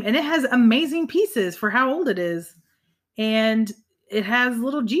game, and it has amazing pieces for how old it is. And it has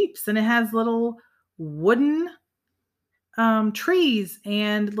little Jeeps, and it has little wooden trees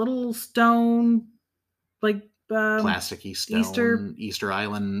and little stone, like plasticky stone Easter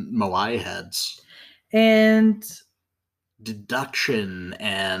Island Moai heads. And deduction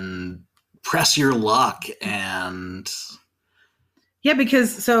and press your luck and... Yeah,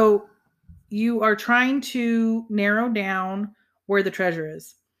 because so you are trying to narrow down where the treasure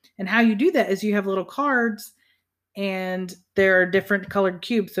is. And how you do that is you have little cards and there are different colored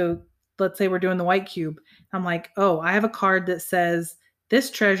cubes. So let's say we're doing the white cube. I'm like, oh, I have a card that says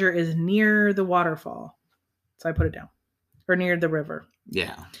this treasure is near the waterfall. So I put it down. Or near the river.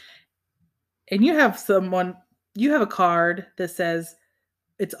 Yeah. And you have a card that says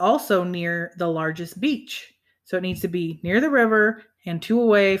it's also near the largest beach. So it needs to be near the river and 2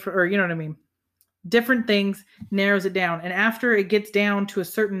 away or you know what I mean? Different things narrows it down. And after it gets down to a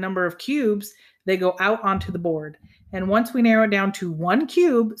certain number of cubes, they go out onto the board. And once we narrow it down to 1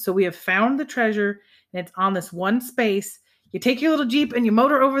 cube, so we have found the treasure and it's on this one space, you take your little Jeep and you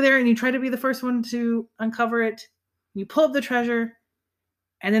motor over there and you try to be the first one to uncover it. You pull up the treasure.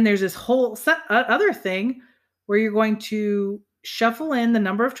 And then there's this whole other thing where you're going to shuffle in the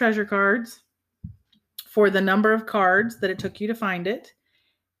number of treasure cards for the number of cards that it took you to find it.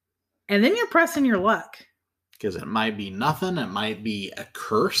 And then you're pressing your luck. Because it might be nothing. It might be a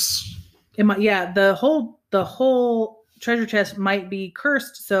curse. It might, yeah, the whole treasure chest might be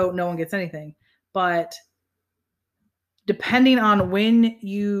cursed, so no one gets anything. But depending on when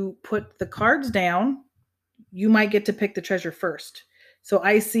you put the cards down, you might get to pick the treasure first. So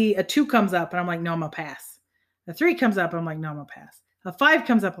I see a 2 comes up, and I'm like, no, I'm going to pass. A 3 comes up, and I'm like, no, I'm going to pass. A 5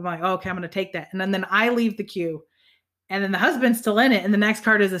 comes up, I'm like, oh, okay, I'm going to take that. And then I leave the queue. And then the husband's still in it, and the next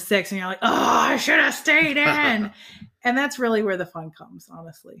card is a 6, and you're like, oh, I should have stayed in. And that's really where the fun comes,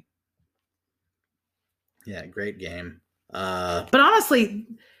 honestly. Yeah, great game. But honestly,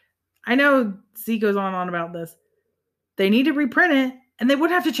 I know Z goes on and on about this. They need to reprint it, and they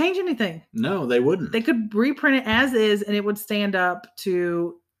wouldn't have to change anything. No, they wouldn't. They could reprint it as is, and it would stand up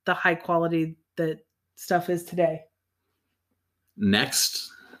to the high quality that stuff is today.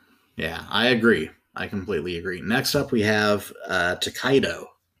 Next, yeah, I agree. I completely agree. Next up, we have Tokaido.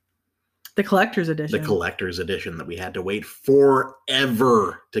 The collector's edition. The collector's edition that we had to wait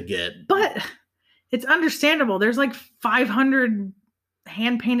forever to get. But it's understandable. There's like 500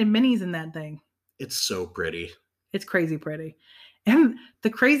 hand-painted minis in that thing. It's so pretty. It's crazy pretty. And the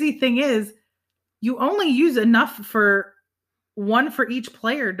crazy thing is, you only use enough for 1 for each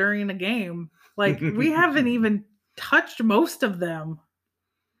player during a game. Like, we haven't even touched most of them.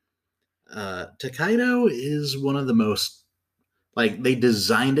 Tokaido is one of the most, like, they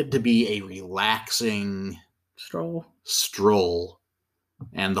designed it to be a relaxing stroll.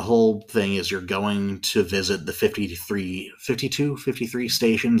 And the whole thing is you're going to visit the 53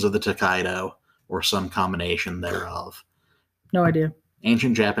 stations of the Tokaido, or some combination thereof. No idea.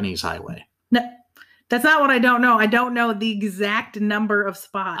 Ancient Japanese highway. No, That's not what I don't know. I don't know the exact number of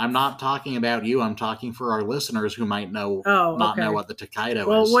spots. I'm not talking about you. I'm talking for our listeners who might know know what the Tokaido is.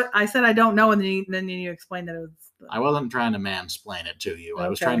 Well, what I said I don't know, and then you explained that it was. I wasn't trying to mansplain it to you. Okay. I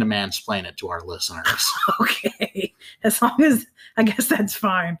was trying to mansplain it to our listeners. Okay. As long as, I guess that's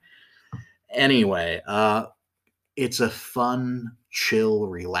fine. Anyway, it's a fun, chill,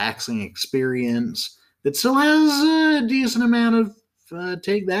 relaxing experience that still has a decent amount of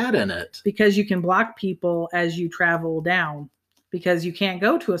take that in it. Because you can block people as you travel down, because you can't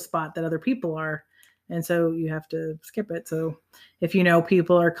go to a spot that other people are. And so you have to skip it. So if you know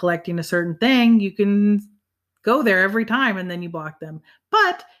people are collecting a certain thing, you can go there every time and then you block them.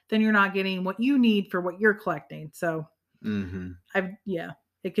 But then you're not getting what you need for what you're collecting. So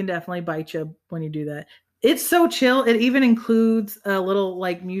it can definitely bite you when you do that. It's so chill. It even includes a little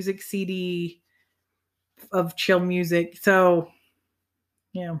like music CD of chill music. So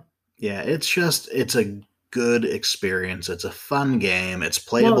yeah, it's a good experience. It's a fun game. It's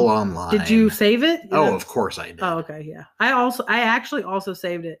playable online. Did you save it? Oh, of course I did. Oh, okay, yeah. I actually also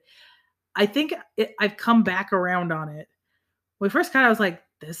saved it. I think I've come back around on it. When we first got it, I was like,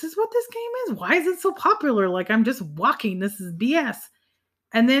 this is what this game is? Why is it so popular? Like, I'm just walking. This is BS.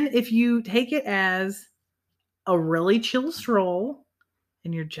 And then if you take it as a really chill stroll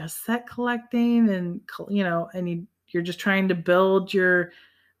and you're just set collecting and, and you're just trying to build your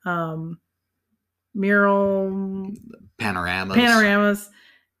mural panoramas,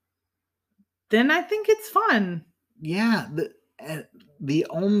 then I think it's fun. Yeah. The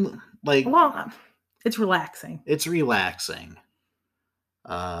only, it's relaxing. It's relaxing.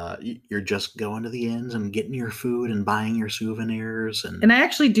 You're just going to the inns and getting your food and buying your souvenirs. And I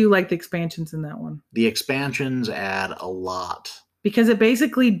actually do like the expansions in that one. The expansions add a lot. Because it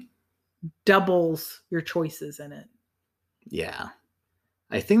basically doubles your choices in it. Yeah.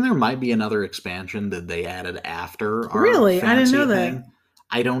 I think there might be another expansion that they added after our Really? I didn't know that.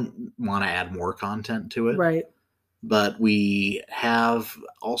 I don't want to add more content to it. Right. But we have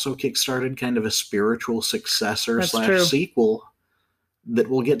also kickstarted kind of a spiritual successor / sequel that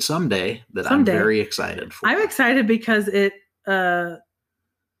we'll get someday I'm very excited for. I'm excited because it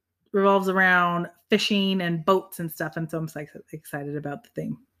revolves around fishing and boats and stuff, and so I'm excited about the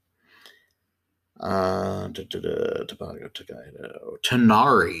theme.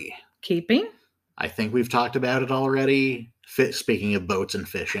 Tonari. Keeping? I think we've talked about it already. Speaking of boats and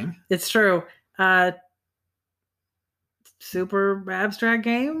fishing. It's true. Super abstract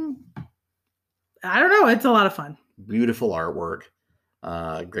game. I don't know. It's a lot of fun. Beautiful artwork.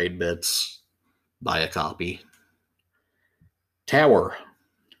 Great bits. Buy a copy. Tower.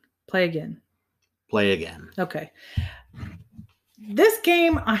 Play again. Okay. This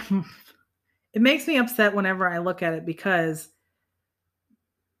game, it makes me upset whenever I look at it because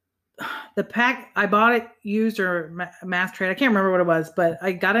the pack, I bought it used or mass trade. I can't remember what it was, but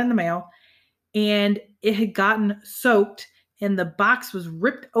I got it in the mail and it had gotten soaked and the box was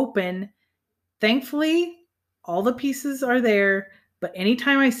ripped open. Thankfully, all the pieces are there. But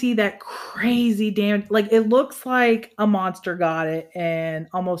anytime I see that crazy damage, like it looks like a monster got it and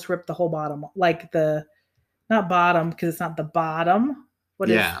almost ripped the whole bottom. Like not bottom, because it's not the bottom. What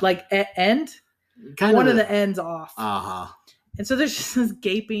is like end? One of the ends off. Uh-huh. And so there's just this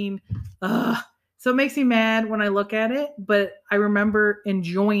gaping. So it makes me mad when I look at it, but I remember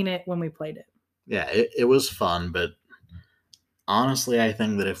enjoying it when we played it. Yeah, it was fun, but honestly, I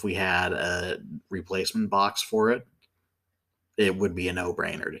think that if we had a replacement box for it, it would be a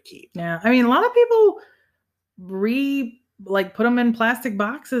no-brainer to keep. Yeah, I mean, a lot of people put them in plastic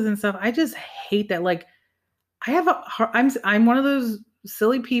boxes and stuff. I just hate that. Like, I'm one of those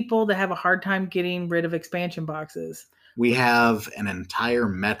silly people that have a hard time getting rid of expansion boxes. We have an entire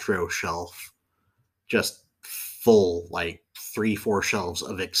Metro shelf just full, like 3-4 shelves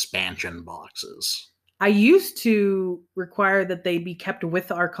of expansion boxes. I used to require that they be kept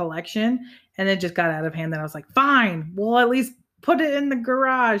with our collection, and it just got out of hand. Then I was like, fine, we'll at least put it in the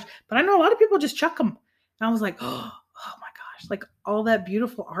garage. But I know a lot of people just chuck them. And I was like, oh my gosh, like all that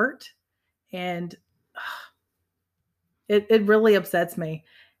beautiful art. And it really upsets me.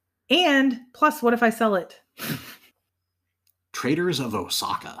 And plus, what if I sell it? Traders of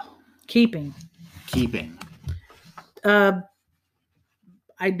Osaka. Keeping. I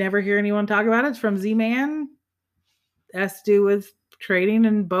never hear anyone talk about it. It's from Z-Man. It has to do with trading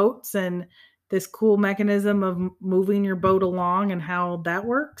and boats and this cool mechanism of moving your boat along and how that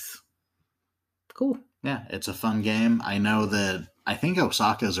works. Cool. Yeah, it's a fun game. I think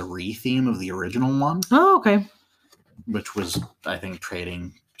Osaka is a re-theme of the original one. Oh, okay. Which was, I think,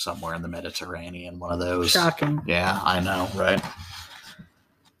 trading somewhere in the Mediterranean, one of those. Shocking. Yeah, I know, right?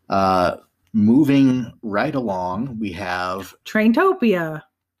 Moving right along, we have Traintopia.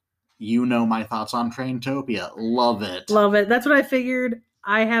 You know my thoughts on Traintopia. Love it. Love it. That's what I figured.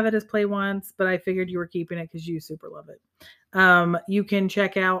 I have it as play once, but I figured you were keeping it because you super love it. You can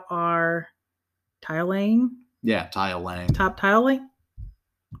check out our tile laying. Yeah, tile laying. Top tile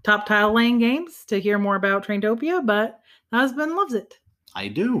laying games to hear more about Traintopia, but my husband loves it. I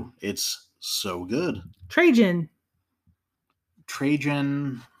do. It's so good. Trajan,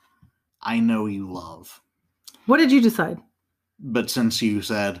 I know you love. What did you decide? But since you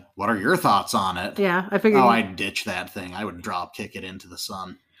said, what are your thoughts on it? Yeah, I figured. I'd ditch that thing. I would drop kick it into the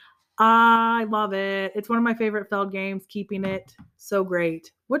sun. I love it. It's one of my favorite Feld games. Keeping it so great.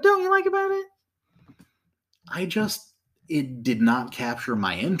 What don't you like about it? It did not capture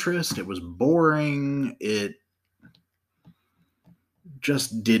my interest. It was boring. It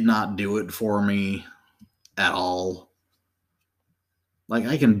just did not do it for me at all. Like,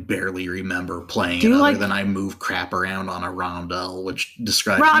 I can barely remember playing it other than I move crap around on a rondel, which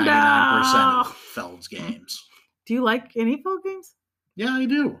describes 99% of Feld's games. Do you like any Feld games? Yeah, I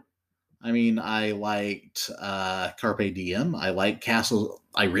do. I mean, I liked Carpe Diem. I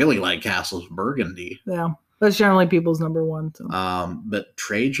really like Castles Burgundy. Yeah, that's generally people's number one. So. But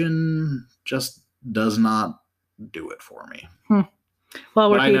Trajan just does not do it for me.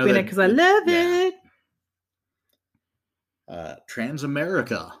 Well, we're keeping it because I love it.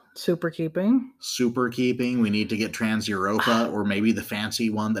 Transamerica. Super keeping. We need to get Trans Europa or maybe the fancy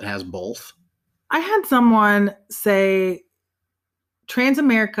one that has both. I had someone say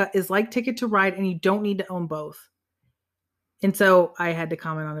Transamerica is like Ticket to Ride and you don't need to own both. And so I had to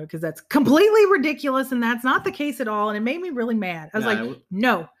comment on it because that's completely ridiculous and that's not the case at all. And it made me really mad. I was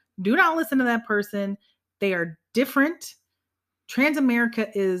no, do not listen to that person. They are different. Transamerica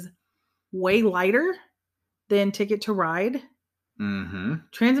is way lighter than Ticket to Ride. Mm-hmm.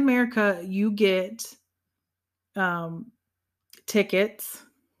 Transamerica, you get tickets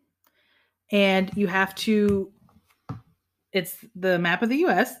and you have to, it's the map of the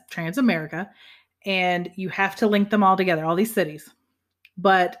US, Transamerica, and you have to link them all together, all these cities.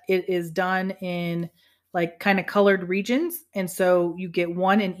 But it is done in like kind of colored regions. And so you get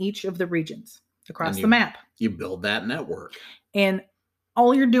one in each of the regions across the map. You build that network. And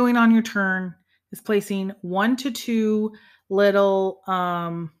all you're doing on your turn is placing 1 to 2 little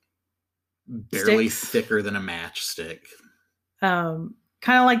barely sticks. Thicker than a matchstick. Kind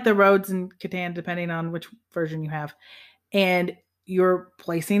of like the roads in Catan, depending on which version you have. And you're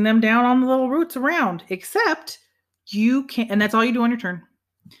placing them down on the little routes around, except you can, and that's all you do on your turn.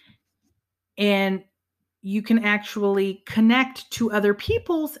 And you can actually connect to other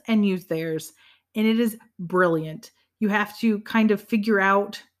people's and use theirs. And it is brilliant. You have to kind of figure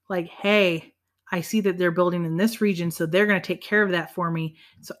out like, hey, I see that they're building in this region, so they're going to take care of that for me.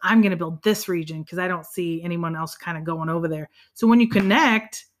 So I'm going to build this region because I don't see anyone else kind of going over there. So when you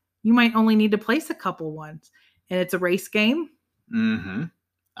connect, you might only need to place a couple ones. And it's a race game. Mm-hmm.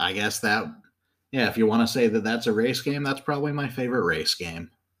 I guess that, yeah, if you want to say that that's a race game, that's probably my favorite race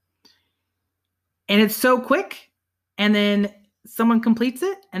game. And it's so quick. And then someone completes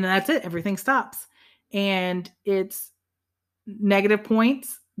it, and that's it. Everything stops. And it's negative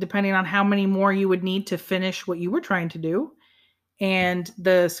points depending on how many more you would need to finish what you were trying to do. And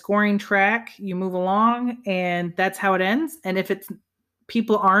the scoring track, you move along, and that's how it ends. And if it's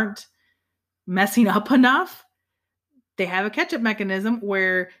people aren't messing up enough, they have a catch-up mechanism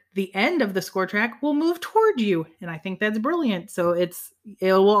where the end of the score track will move toward you. And I think that's brilliant. So it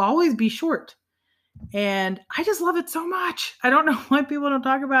will always be short. And I just love it so much. I don't know why people don't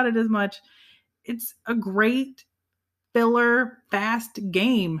talk about it as much. It's a great filler, fast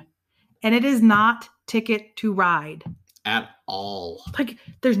game. And it is not Ticket to Ride. At all. Like,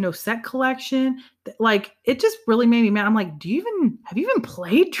 there's no set collection. Like, it just really made me mad. I'm like, have you even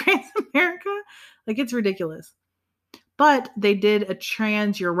played Transamerica? Like, it's ridiculous. But they did a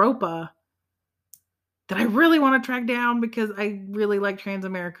Trans Europa that I really want to track down because I really like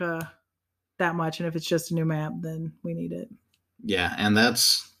Transamerica that much. And if it's just a new map, then we need it. Yeah, and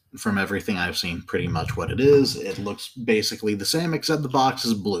that's, from everything I've seen, pretty much what it is. It looks basically the same, except the box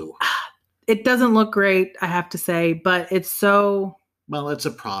is blue. It doesn't look great, I have to say, but it's so... Well, it's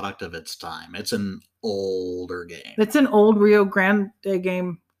a product of its time. It's an older game. It's an old Rio Grande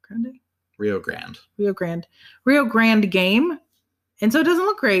game. Rio Grande game. And so it doesn't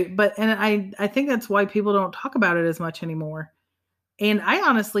look great, and I think that's why people don't talk about it as much anymore. And I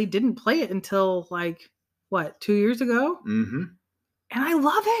honestly didn't play it until 2 years ago? Mm-hmm. And I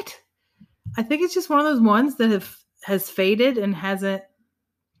love it. I think it's just one of those ones that has faded and hasn't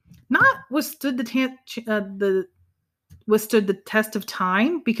not withstood the withstood the test of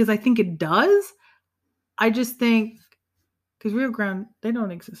time, because I think it does. I just think because Rio Grande, they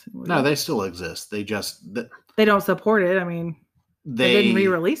don't exist anymore. No, they still exist. They just they don't support it. I mean, they didn't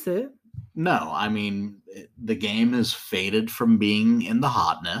re-release it. No, I mean, the game is faded from being in the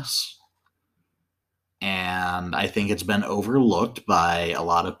hotness. And I think it's been overlooked by a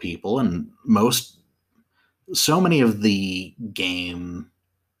lot of people, and so many of the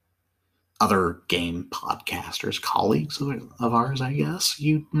other game podcasters, colleagues of ours, I guess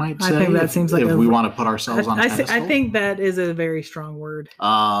you might say. I think that seems like if we want to put ourselves on pedestal. I think that is a very strong word.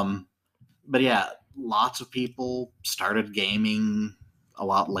 But yeah, lots of people started gaming a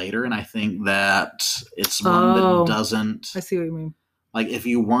lot later, and I think that it's one that doesn't. I see what you mean. Like, if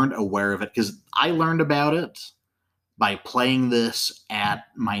you weren't aware of it, because I learned about it by playing this at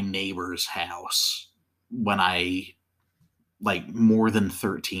my neighbor's house when more than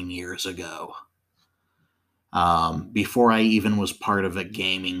 13 years ago. Before I even was part of a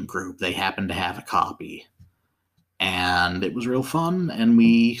gaming group, they happened to have a copy. And it was real fun, and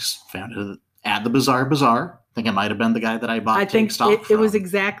we found it at the Bizarre Bazaar. I think it might have been the guy that I bought. I think it was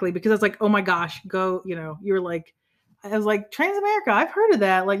exactly, because I was like, oh my gosh, go, you were like, I was like, Transamerica, I've heard of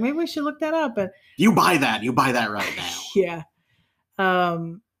that. Like, maybe we should look that up. And you buy that right now. Yeah.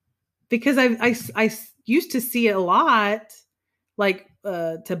 Because I used to see it a lot, like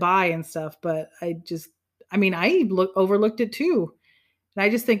to buy and stuff, but I overlooked it too. And I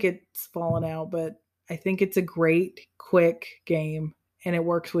just think it's fallen out, but I think it's a great, quick game, and it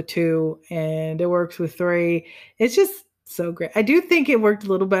works with 2 and it works with 3. It's just so great. I do think it worked a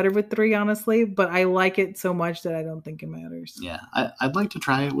little better with 3, honestly, but I like it so much that I don't think it matters. Yeah, I'd like to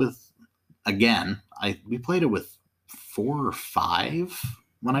try it with, again, we played it with 4 or 5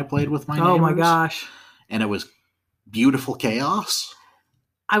 when I played with my neighbors. Oh my gosh. And it was beautiful chaos.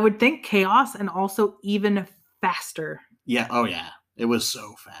 I would think chaos, and also even faster. Yeah, oh yeah. It was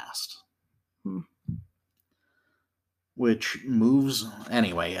so fast. Which moves,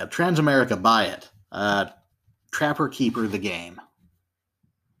 anyway, Transamerica, buy it. Trapper Keeper the game.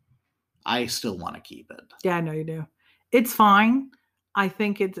 I still want to keep it. Yeah, I know you do. It's fine. I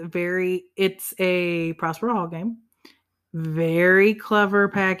think it's a Prospero Hall game. Very clever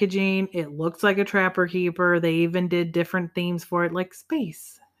packaging. It looks like a Trapper Keeper. They even did different themes for it, like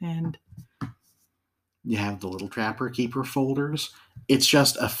space. And you have the little Trapper Keeper folders. It's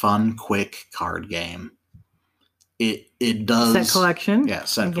just a fun, quick card game. It does set collection. Yeah,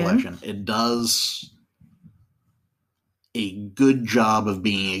 set collection. It does a good job of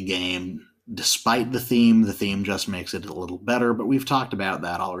being a game despite the theme. The theme just makes it a little better, but we've talked about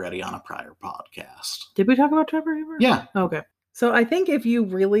that already on a prior podcast. Did we talk about Trapper Keeper? Yeah. Okay. So I think if you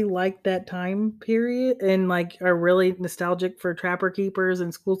really like that time period and like are really nostalgic for Trapper Keepers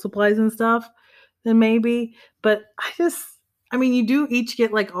and school supplies and stuff, then maybe. But you do each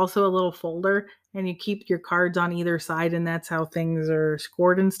get like also a little folder, and you keep your cards on either side, and that's how things are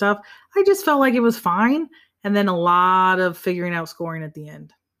scored and stuff. I just felt like it was fine. And then a lot of figuring out scoring at the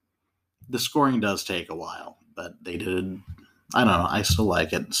end. The scoring does take a while, but they did. I don't know. I still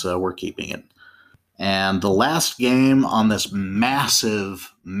like it, so we're keeping it. And the last game on this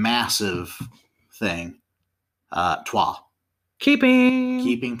massive, massive thing, Troyes.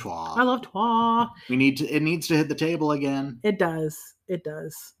 Keeping Troyes. I love Troyes. It needs to hit the table again. It does.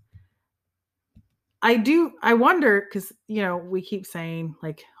 I wonder, because, we keep saying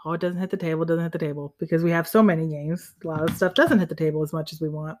like, oh, it doesn't hit the table, because we have so many games. A lot of stuff doesn't hit the table as much as we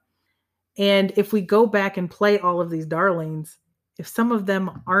want. And if we go back and play all of these darlings, if some of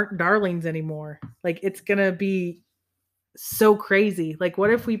them aren't darlings anymore, like, it's going to be so crazy. Like, what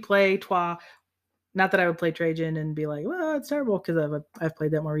if we play Troyes? Not that I would play Trajan and be like, well, it's terrible, because I've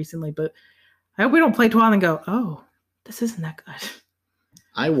played that more recently, but I hope we don't play Troyes and go, oh, this isn't that good.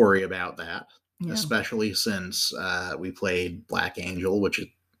 I worry about that. Yeah. Especially since we played Black Angel, which,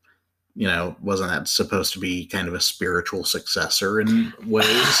 wasn't that supposed to be kind of a spiritual successor in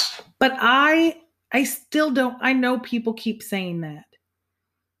ways? But I still don't. I know people keep saying that.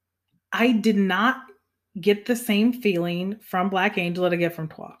 I did not get the same feeling from Black Angel that I get from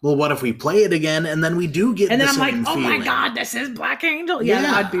Troyes. Well, what if we play it again and then we do get the same feeling? And then I'm like, oh my God, this is Black Angel?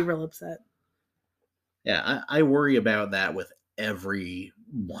 Yeah, I'd be real upset. Yeah, I worry about that with every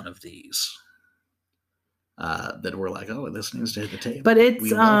one of these. That we're like, oh, this needs to hit the table. But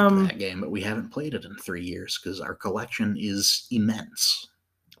we loved that game, but we haven't played it in 3 years because our collection is immense.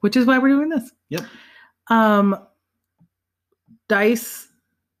 Which is why we're doing this. Yep. Dice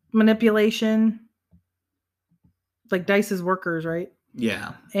manipulation, like Dice's workers, right?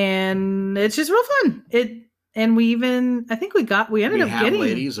 Yeah. And it's just real fun. And we ended up getting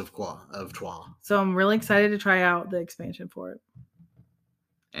Ladies of Troyes. So I'm really excited to try out the expansion for it.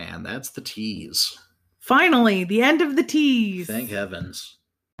 And that's the tease. Finally, the end of the tease. Thank heavens.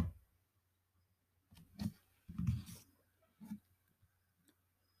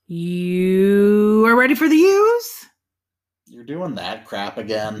 You are ready for the use? You're doing that crap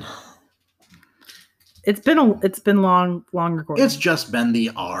again. It's been long recording. It's just been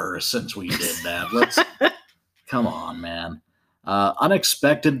the R since we did that. Let's come on, man.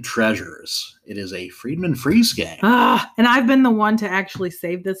 Unexpected Treasures. It is a Friedman Freeze game. And I've been the one to actually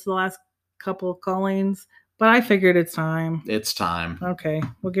save this the last couple of callings, but I figured it's time. It's time. Okay,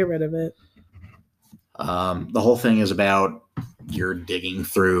 we'll get rid of it. The whole thing is about you're digging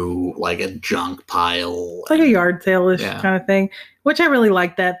through like a junk pile. It's like a yard sale-ish kind of thing, which I really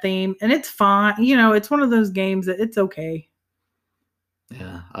like that theme. And it's fine. It's one of those games that it's okay.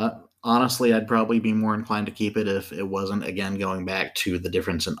 Yeah. Honestly, I'd probably be more inclined to keep it if it wasn't, again, going back to the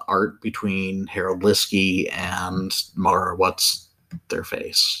difference in art between Harold Liskey and Mara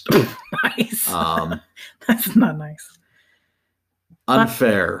What's-Their-Face. Nice. That's not nice.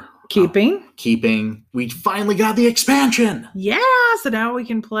 Unfair. Keeping. We finally got the expansion. Yeah, so now we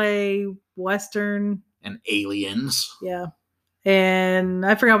can play Western. And Aliens. Yeah. And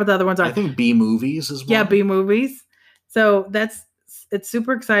I forgot what the other ones are. I think B-movies as well. Yeah, B-movies. So it's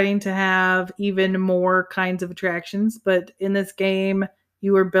super exciting to have even more kinds of attractions. But in this game,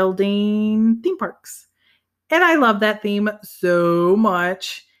 you are building theme parks. And I love that theme so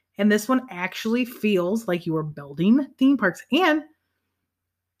much. And this one actually feels like you are building theme parks. And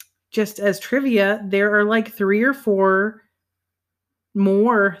just as trivia, there are like 3 or 4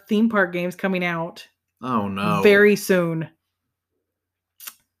 more theme park games coming out. Oh, no. Very soon.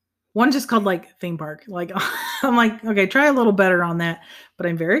 One just called like Theme Park. Like, I'm like, okay, try a little better on that. But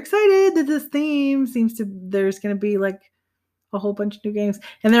I'm very excited that this theme there's going to be like a whole bunch of new games.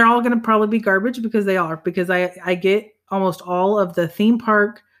 And they're all going to probably be garbage because they are. Because I get almost all of the theme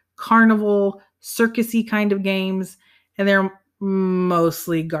park, carnival, circusy kind of games. And they're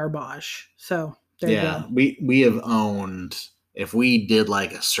mostly garbage. So there you go. We have owned, if we did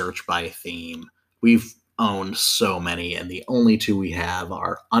like a search by theme, we've owned so many, and the only 2 we have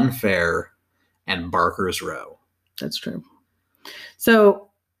are Unfair and Barker's Row. That's true. So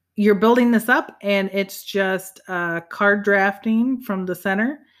you're building this up, and it's just card drafting from the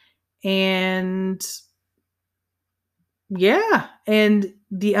center. And yeah, and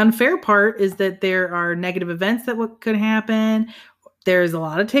the unfair part is that there are negative events that could happen. There's a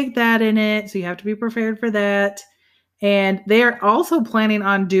lot of take that in it, so you have to be prepared for that. And they're also planning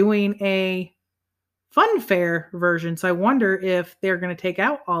on doing a fun fair version. So I wonder if they're going to take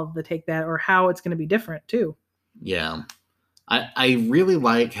out all of the take that, or how it's going to be different too. Yeah. I really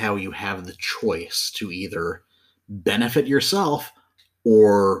like how you have the choice to either benefit yourself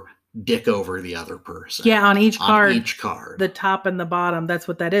or dick over the other person. Yeah, on each card. The top and the bottom. That's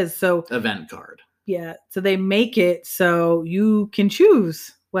what that is. So event card. Yeah. So they make it so you can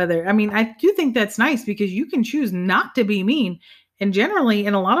choose whether, I do think that's nice because you can choose not to be mean. And generally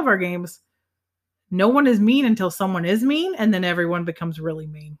in a lot of our games, no one is mean until someone is mean, and then everyone becomes really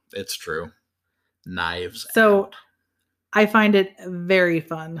mean. It's true. Knives out. I find it very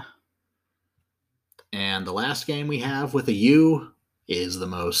fun. And the last game we have with a U is the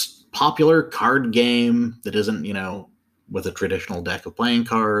most popular card game that isn't, with a traditional deck of playing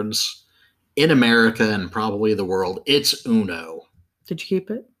cards in America and probably the world. It's Uno. Did you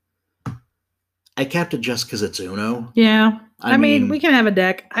keep it? I kept it just because it's Uno. Yeah. I mean, we can have a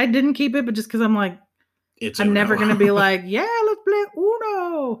deck. I didn't keep it, but just because I'm like, I'm never going to be like, yeah, let's play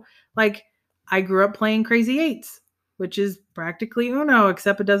Uno. Like, I grew up playing Crazy Eights, which is practically Uno,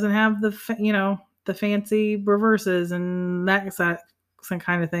 except it doesn't have the fancy reverses and that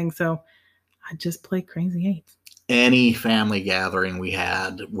kind of thing. So I just play Crazy Eights. Any family gathering we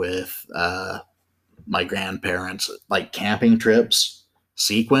had with my grandparents, like camping trips,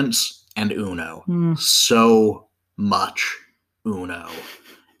 Sequence, and Uno. So much Uno.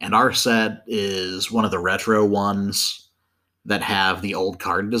 And our set is one of the retro ones that have the old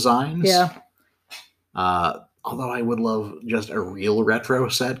card designs. Yeah. Although I would love just a real retro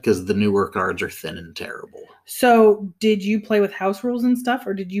set because the newer cards are thin and terrible. So did you play with house rules and stuff,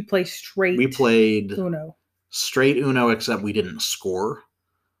 or did you play straight? We played Uno. Straight Uno, except we didn't score.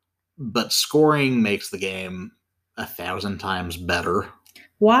 But scoring makes the game 1,000 times better.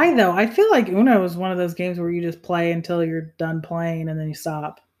 Why, though? I feel like Uno is one of those games where you just play until you're done playing and then you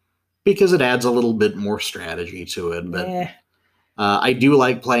stop. Because it adds a little bit more strategy to it. But I do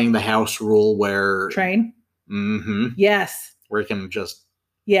like playing the house rule where... Train? Mm-hmm. Yes. Where you can just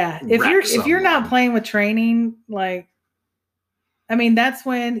Yeah, if you're not playing with training, like, I mean, that's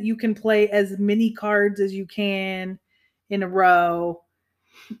when you can play as many cards as you can in a row,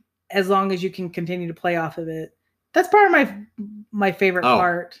 as long as you can continue to play off of it. That's part of my favorite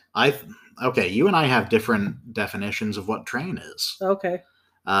part. Okay, you and I have different definitions of what train is. Okay.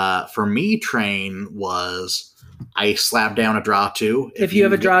 For me, train was I slap down a draw 2. If you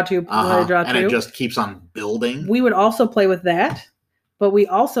have a draw 2, play a draw 2. And it just keeps on building. We would also play with that, but we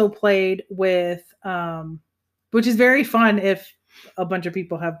also played with, which is very fun if a bunch of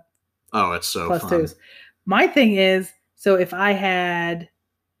people have it's so plus fun. 2s. My thing is, so if I had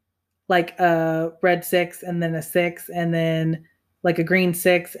like a red 6 and then a 6 and then like a green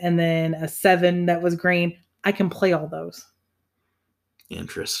 6 and then a 7 that was green, I can play all those.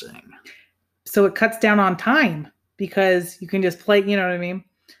 Interesting. So it cuts down on time because you can just play, you know what I mean?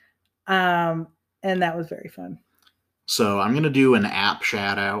 And that was very fun. So I'm going to do an app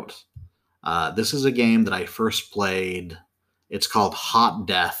shout out. This is a game that I first played. It's called Hot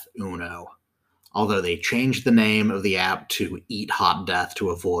Death Uno. Although they changed the name of the app to Eat Hot Death to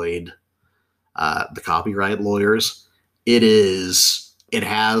avoid the copyright lawyers. It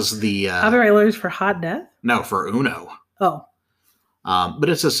has the... copyright lawyers for Hot Death? No, for Uno. Oh. But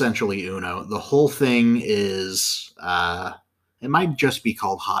it's essentially Uno. The whole thing is... it might just be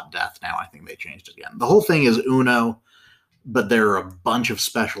called Hot Death now. I think they changed it again. The whole thing is Uno, but there are a bunch of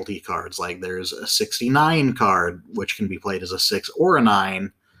specialty cards. Like there's a 69 card, which can be played as a 6 or a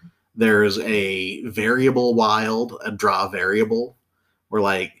 9. There's a variable wild, a draw variable, where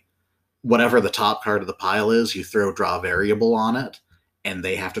like whatever the top card of the pile is, you throw draw variable on it, and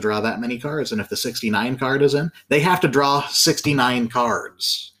they have to draw that many cards. And if the 69 card is in, they have to draw 69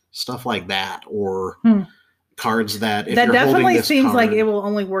 cards. Stuff like that. Or cards that if that you're definitely holding this seems card, like it will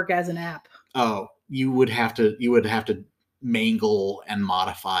only work as an app. Oh, you would have to mangle and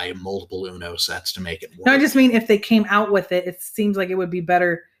modify multiple Uno sets to make it work. No, I just mean if they came out with it, it seems like it would be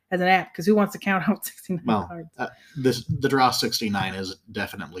better as an app, because who wants to count out 69 cards? The draw 69 is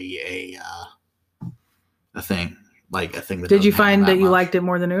definitely a thing. Like a thing that Did you find that you liked it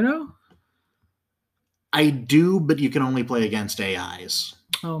more than Uno? I do, but you can only play against AIs.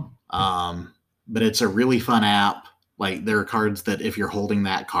 Oh. But it's a really fun app. Like there are cards that if you're holding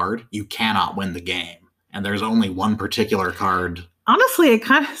that card, you cannot win the game. And there's only one particular card. Honestly, it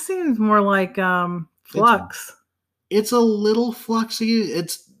kind of seems more like Flux. It's a little fluxy.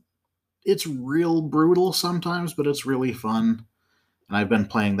 It's real brutal sometimes, but it's really fun. And I've been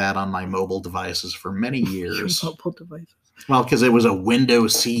playing that on my mobile devices for many years. Mobile devices? Well, because it was a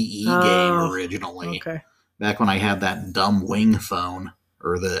Windows CE game originally. Okay. Back when I had that dumb Wing phone,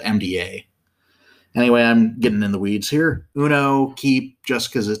 or the MDA. Anyway, I'm getting in the weeds here. Uno, keep, just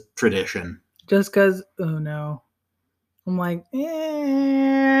because it's tradition. Just because Uno. I'm like,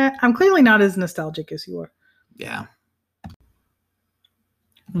 I'm clearly not as nostalgic as you are. Yeah.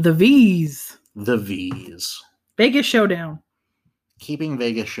 The V's. The V's. Vegas Showdown. Keeping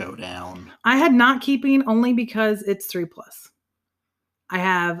Vegas Showdown. I had not keeping only because it's 3+. I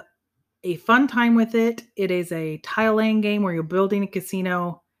have a fun time with it. It is a tile laying game where you're building a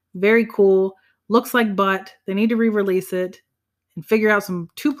casino. Very cool. Looks like butt. They need to re-release it and figure out some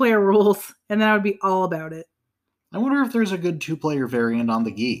 2-player rules, and then I would be all about it. I wonder if there's a good 2-player variant on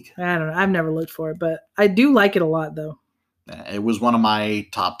the Geek. I don't know. I've never looked for it, but I do like it a lot, though. It was one of my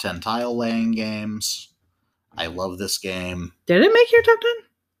top 10 tile laying games. I love this game. Did it make your top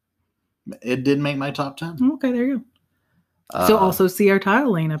 10? It did make my top 10. Okay, there you go. So also see our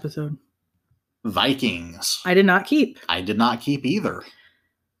tile laying episode. Vikings. I did not keep. I did not keep either.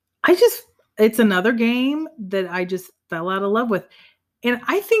 It's another game that I just fell out of love with. And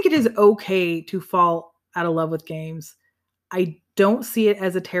I think it is okay to fall out of love with games. I don't see it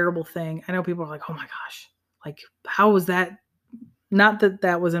as a terrible thing. I know people are like, oh my gosh, like, how was that? Not that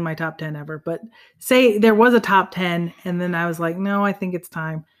that was in my top 10 ever, but say there was a top 10 and then I was like, no, I think it's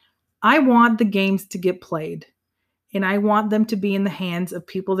time. I want the games to get played, and I want them to be in the hands of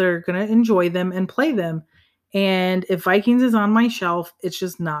people that are going to enjoy them and play them. And if Vikings is on my shelf, it's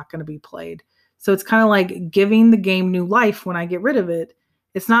just not going to be played. So it's kind of like giving the game new life when I get rid of it.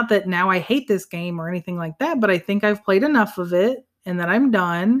 It's not that now I hate this game or anything like that, but I think I've played enough of it and that I'm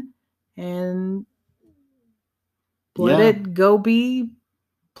done, and let it go be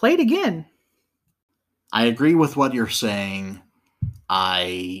played again. I agree with what you're saying.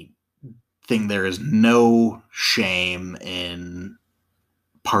 I think there is no shame in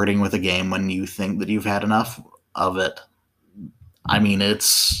parting with a game when you think that you've had enough of it. I mean,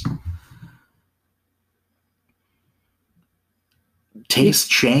 tastes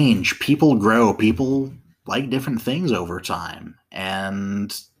change, people grow, people like different things over time.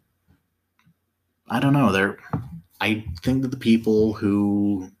 And I don't know, I think that the people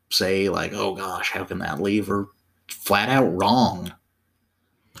who say like, oh gosh, how can that leave, are flat out wrong.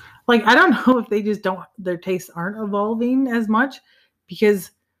 Like, I don't know if they just don't, their tastes aren't evolving as much,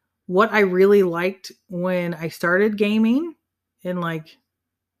 because what I really liked when I started gaming in like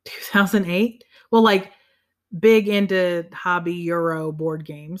 2008, well, like big into hobby Euro board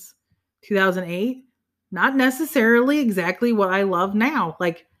games, 2008, not necessarily exactly what I love now.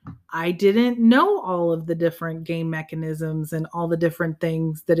 Like, I didn't know all of the different game mechanisms and all the different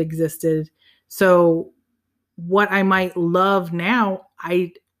things that existed. So what I might love now,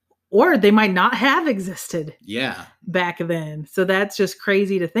 or they might not have existed back then. So that's just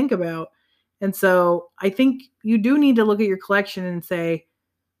crazy to think about. And so I think you do need to look at your collection and say,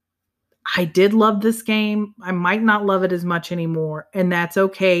 I did love this game. I might not love it as much anymore. And that's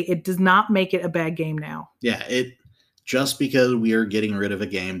okay. It does not make it a bad game now. Yeah. Just because we are getting rid of a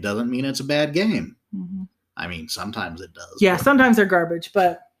game doesn't mean it's a bad game. Mm-hmm. I mean, sometimes it does. Yeah, sometimes they're garbage,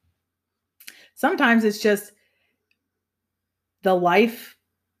 but sometimes it's just the life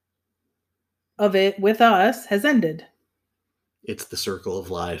of it with us has ended. It's the circle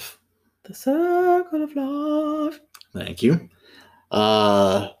of life. The circle of life. Thank you.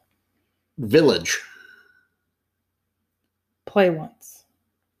 Village. Play once.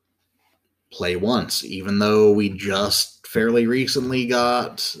 Play once, even though we just fairly recently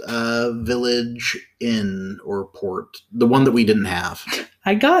got Village Inn or Port, the one that we didn't have.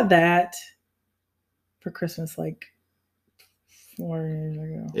 I got that for Christmas like 4 years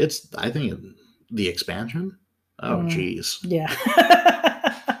ago. I think, the expansion. Oh, geez. Yeah.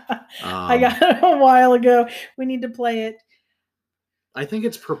 I got it a while ago. We need to play it. I think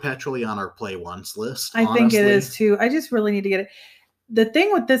it's perpetually on our play once list. I think it is too. I just really need to get it. The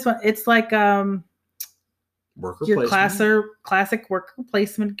thing with this one, it's like your classic worker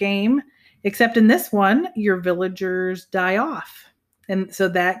placement game, except in this one, your villagers die off. And so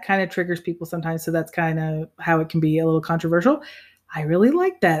that kind of triggers people sometimes. So that's kind of how it can be a little controversial. I really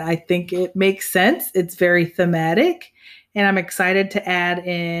like that. I think it makes sense. It's very thematic. And I'm excited to add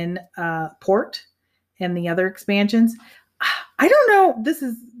in Port and the other expansions. I don't know. This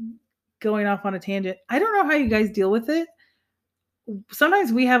is going off on a tangent. I don't know how you guys deal with it.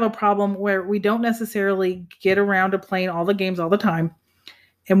 Sometimes we have a problem where we don't necessarily get around to playing all the games all the time.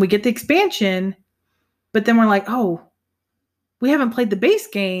 And we get the expansion, but then we're like, oh, we haven't played the base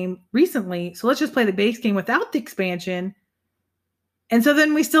game recently. So let's just play the base game without the expansion. And so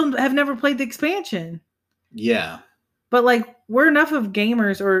then we still have never played the expansion. Yeah. But like, we're enough of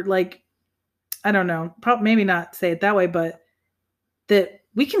gamers, or like, I don't know, maybe not say it that way, but that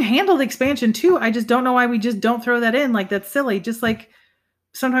we can handle the expansion too. I just don't know why we just don't throw that in. Like, that's silly. Just like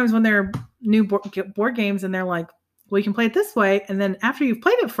sometimes when there are new board games and they're like, well, you can play it this way. And then after you've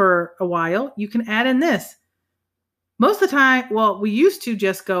played it for a while, you can add in this. Most of the time, well, we used to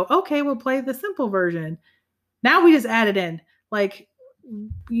just go, okay, we'll play the simple version. Now we just add it in. Like,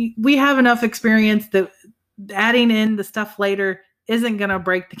 we have enough experience that adding in the stuff later isn't going to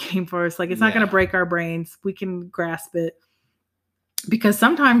break the game for us. Like, it's not going to break our brains. We can grasp it. Because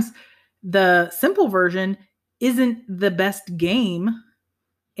sometimes the simple version isn't the best game,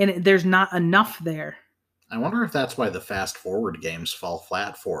 and there's not enough there. I wonder if that's why the fast forward games fall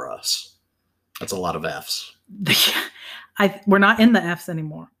flat for us. That's a lot of Fs. We're not in the Fs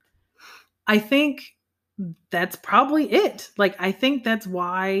anymore. I think that's probably it. Like, I think that's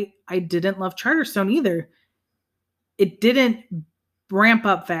why I didn't love Charterstone either. It didn't ramp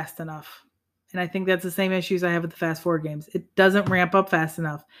up fast enough. And I think that's the same issues I have with the fast forward games. It doesn't ramp up fast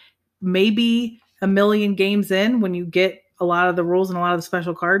enough. Maybe a million games in, when you get a lot of the rules and a lot of the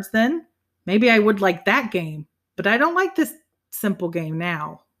special cards, then maybe I would like that game. But I don't like this simple game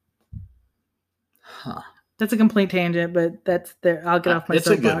now. Huh. That's a complete tangent, but that's there. I'll get off my soapbox.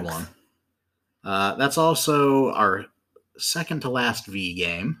 It's a good one. That's also our second to last V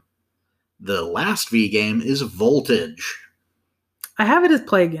game. The last V game is Voltage. I have it as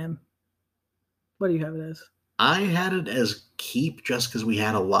play again. What do you have it as? I had it as keep just because we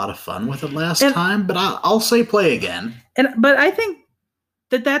had a lot of fun with it last time, but I'll say play again. But I think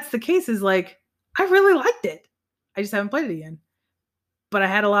that's the case, is like, I really liked it. I just haven't played it again. But I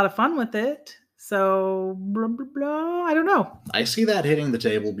had a lot of fun with it. So, blah, blah, blah, I don't know. I see that hitting the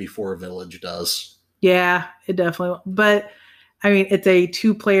table before Village does. Yeah, it definitely will. But, I mean, it's a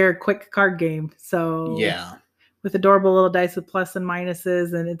 2-player quick card game. So, yeah, with adorable little dice with plus and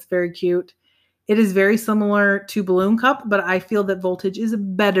minuses, and it's very cute. It is very similar to Balloon Cup, but I feel that Voltage is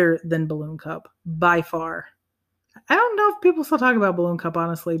better than Balloon Cup by far. I don't know if people still talk about Balloon Cup,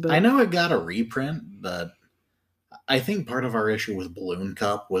 honestly. But I know it got a reprint, but I think part of our issue with Balloon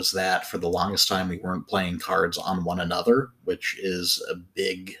Cup was that for the longest time we weren't playing cards on one another, which is a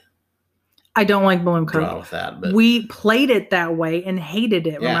big I don't like Balloon draw Cup. with that. But We played it that way and hated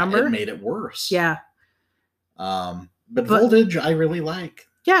it, remember? It made it worse. Yeah. But Voltage, I really like.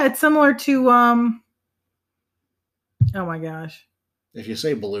 Yeah, it's similar to, oh my gosh. If you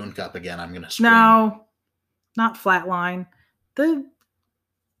say Balloon Cup again, I'm going to scream. No, not Flatline.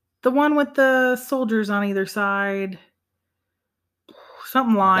 The one with the soldiers on either side.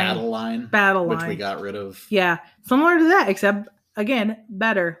 Something line. Battle Line. Which we got rid of. Yeah, similar to that, except, again,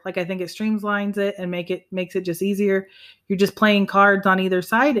 better. Like, I think it streamlines it and makes it just easier. You're just playing cards on either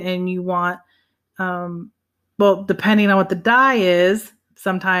side, and you want, well, depending on what the die is,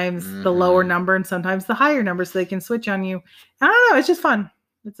 sometimes the lower number and sometimes the higher number, so they can switch on you. I don't know. It's just fun.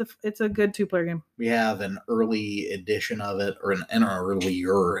 It's a good 2-player game. We have an early edition of it, or an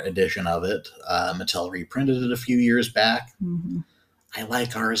earlier edition of it. Mattel reprinted it a few years back. Mm-hmm. I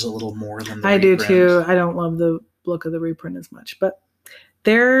like ours a little more than the I reprint. do too. I don't love the look of the reprint as much, but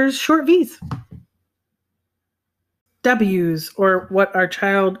there's short V's. W's, or what our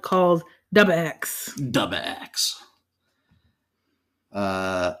child calls WX. WX.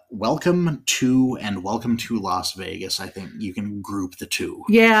 Welcome to Las Vegas. I think you can group the two.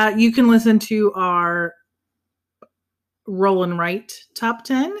 Yeah, you can listen to our Roll and Write top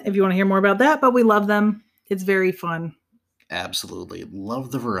 10 if you want to hear more about that, but we love them. It's very fun. Absolutely.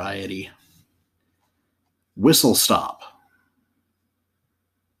 Love the variety. Whistle Stop.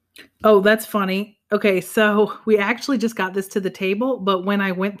 Oh, that's funny. Okay, so we actually just got this to the table, but when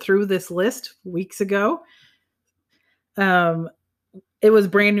I went through this list weeks ago, it was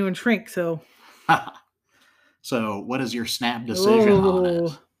brand new and shrink, so. So what is your snap decision on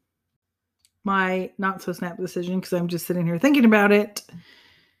it? My not so snap decision, because I'm just sitting here thinking about it,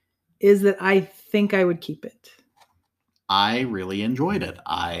 is that I think I would keep it. I really enjoyed it.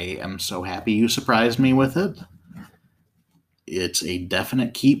 I am so happy you surprised me with it. It's a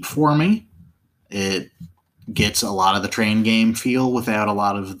definite keep for me. It gets a lot of the train game feel without a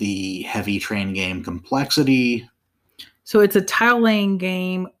lot of the heavy train game complexity. So it's a tile laying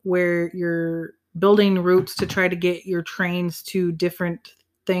game where you're building routes to try to get your trains to different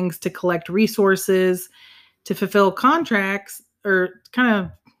things to collect resources, to fulfill contracts, or kind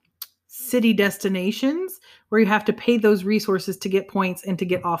of city destinations where you have to pay those resources to get points and to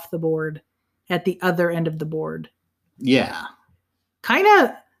get off the board at the other end of the board. Yeah. Kind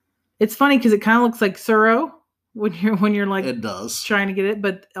of, it's funny because it kind of looks like Suro when you're like, it does, trying to get it,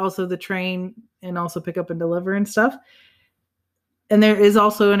 but also the train and also pick up and deliver and stuff. And there is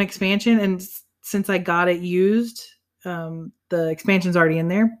also an expansion, and since I got it used, the expansion's already in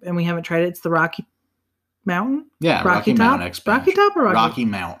there, and we haven't tried it. It's the Rocky Mountain? Yeah, Rocky Mountain expansion. Rocky Top or Rocky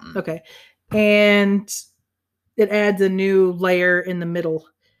Mountain. Okay. And it adds a new layer in the middle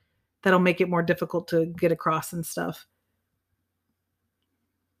that'll make it more difficult to get across and stuff.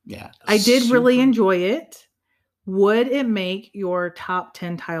 Yeah. I did really enjoy it. Would it make your top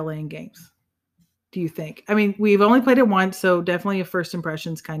 10 tile laying games? Do you think? I mean, we've only played it once, so definitely a first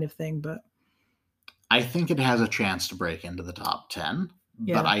impressions kind of thing, but I think it has a chance to break into the top 10,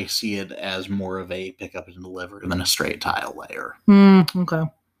 but I see it as more of a pick up and deliver than a straight tile layer. Okay.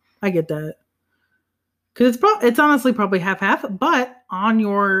 I get that. Because it's honestly probably half-half, but on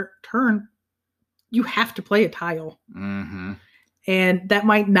your turn, you have to play a tile. Mm-hmm. And that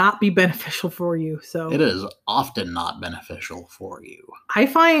might not be beneficial for you. So it is often not beneficial for you. I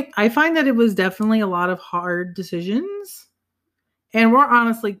find that it was definitely a lot of hard decisions. And we're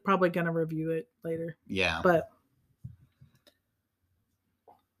honestly probably going to review it later. Yeah. But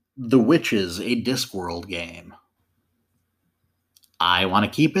The Witches, a Discworld game. I want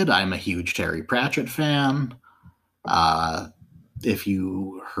to keep it. I'm a huge Terry Pratchett fan. If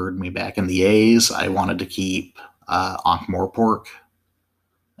you heard me back in the A's, I wanted to keep Ankh-Morpork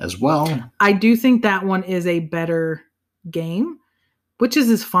as well. I do think that one is a better game. Witches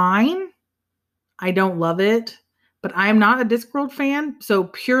is fine. I don't love it, but I'm not a Discworld fan. So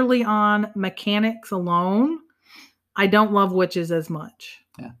purely on mechanics alone, I don't love Witches as much.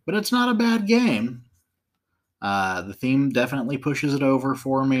 Yeah, but it's not a bad game. The theme definitely pushes it over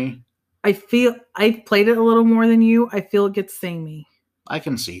for me. I feel I've played it a little more than you. I feel it gets samey. I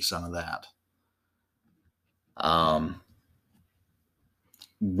can see some of that.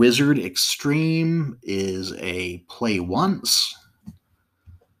 Wizard Extreme is a play once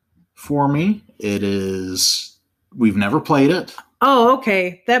for me. It is. We've never played it. Oh,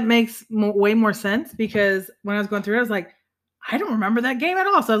 okay. That makes way more sense because when I was going through it, I was like, I don't remember that game at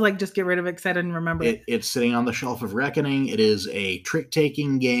all. So I was like, just get rid of it because I didn't remember it. It's sitting on the shelf of Reckoning. It is a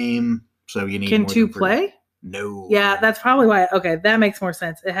trick-taking game. So you need Can more two than play? No. Yeah, that's probably why. Okay, that makes more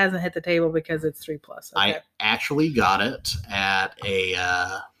sense. It hasn't hit the table because it's 3+. Okay. I actually got it at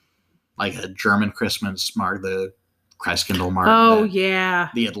a German Christmas market, the Christkindl market. Oh yeah.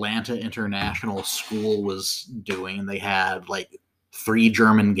 The Atlanta International School was doing. They had like 3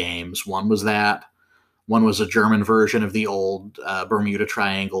 German games. One was that. One was a German version of the old Bermuda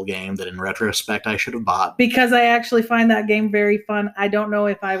Triangle game that in retrospect I should have bought. Because I actually find that game very fun. I don't know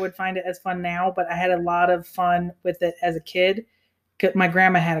if I would find it as fun now, but I had a lot of fun with it as a kid. My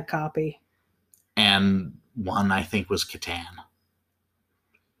grandma had a copy. And one I think was Catan.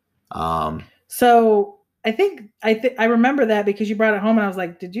 So I remember that because you brought it home and I was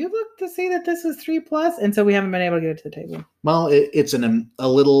like, did you look to see that this was 3+? And so we haven't been able to get it to the table. Well, it's a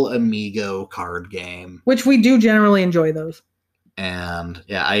little Amigo card game. Which we do generally enjoy those. And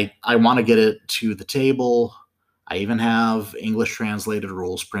yeah, I want to get it to the table. I even have English translated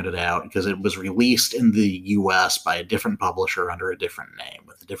rules printed out because it was released in the US by a different publisher under a different name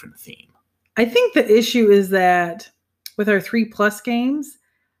with a different theme. I think the issue is that with our 3+ games,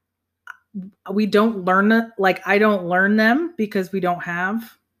 we don't learn it. Like I don't learn them because we don't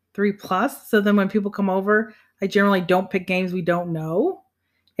have 3+. So then when people come over, I generally don't pick games we don't know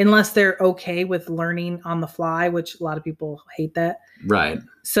unless they're okay with learning on the fly, which a lot of people hate that. Right.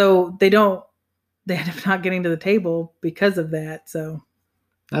 So they end up not getting to the table because of that. So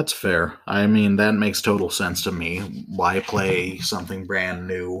that's fair. I mean, that makes total sense to me. Why play something brand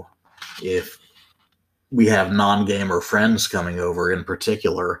new if we have non-gamer friends coming over in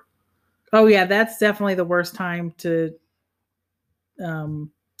particular? Oh yeah, that's definitely the worst time to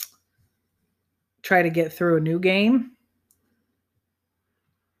try to get through a new game.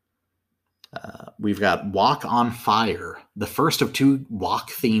 We've got Walk on Fire, the first of 2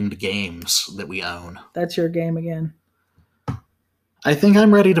 walk-themed games that we own. That's your game again. I think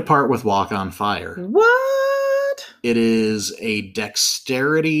I'm ready to part with Walk on Fire. What? It is a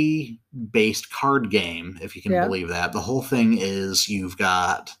dexterity-based card game, if you can believe that. The whole thing is you've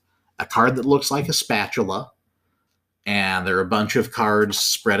got a card that looks like a spatula, and there are a bunch of cards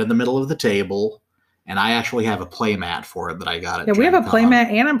spread in the middle of the table, and I actually have a play mat for it that I got at we have a play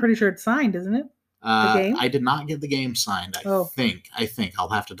mat, and I'm pretty sure it's signed, isn't it? The game? I did not get the game signed, I think. I'll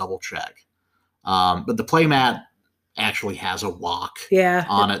have to double check. But the play mat actually has a walk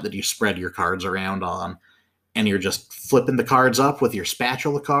on it that you spread your cards around on, and you're just flipping the cards up with your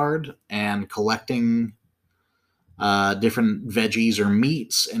spatula card and collecting different veggies or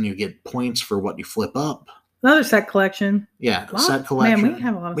meats, and you get points for what you flip up. Another set collection. Yeah, set collection.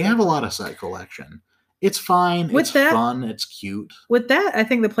 Man, we have a lot of set collection. It's fine. It's fun. It's cute. With that, I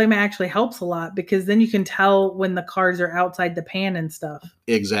think the playmat actually helps a lot because then you can tell when the cards are outside the pan and stuff.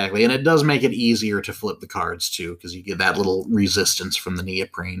 Exactly. And it does make it easier to flip the cards too because you get that little resistance from the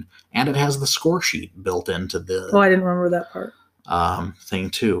neoprene. And it has the score sheet built into the... Oh, I didn't remember that part.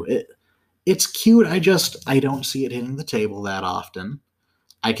 Thing too. It's cute. I don't see it hitting the table that often.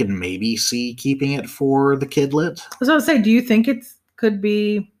 I could maybe see keeping it for the kidlet. I was going to say, do you think it could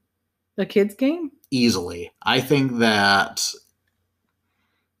be a kid's game? Easily. I think that,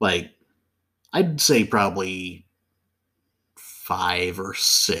 I'd say probably 5 or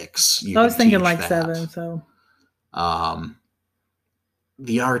 6. I was thinking like 7, so.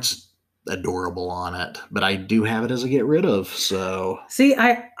 The art's adorable on it, but I do have it as a get rid of, so. See,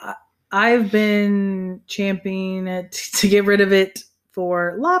 I've been championing it to get rid of it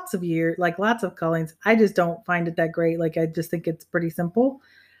for lots of years, lots of cullings. I just don't find it that great. I just think it's pretty simple.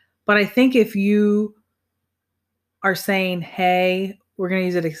 But I think if you are saying, hey, we're going to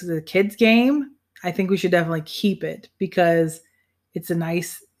use it as a kid's game, I think we should definitely keep it because it's a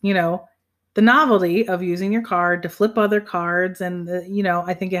nice, the novelty of using your card to flip other cards. And,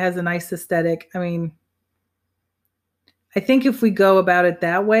 I think it has a nice aesthetic. I mean, I think if we go about it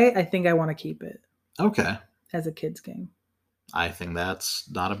that way, I think I want to keep it. Okay. As a kid's game. I think that's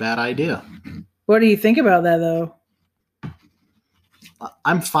not a bad idea. What do you think about that, though?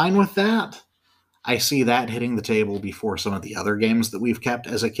 I'm fine with that. I see that hitting the table before some of the other games that we've kept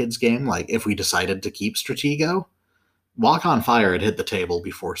as a kid's game. Like if we decided to keep Stratego, Walk on Fire had hit the table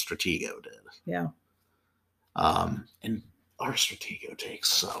before Stratego did. Yeah. And our Stratego takes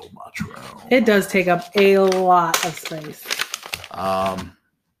so much room. It does take up a lot of space.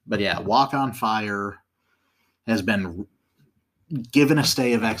 But yeah, Walk on Fire has been given a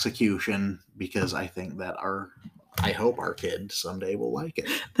stay of execution because I think that I hope our kid someday will like it.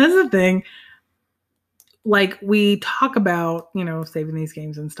 That's the thing. We talk about, saving these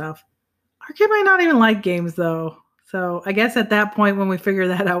games and stuff. Our kid might not even like games, though. So I guess at that point, when we figure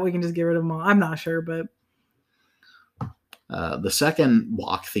that out, we can just get rid of them all. I'm not sure, but... The second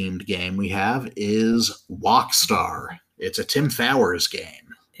walk-themed game we have is Walkstar. It's a Tim Fowers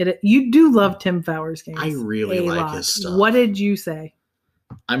game. You do love Tim Fowers games. I really like his stuff. What did you say?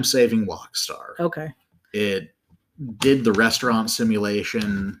 I'm saving Walkstar. Okay. It did the restaurant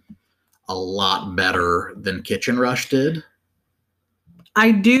simulation a lot better than Kitchen Rush did.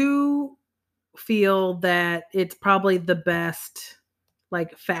 I do feel that it's probably the best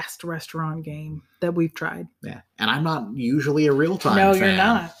like fast restaurant game that we've tried. Yeah, and I'm not usually a real-time fan. No, you're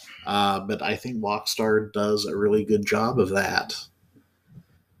not. But I think Walkstar does a really good job of that.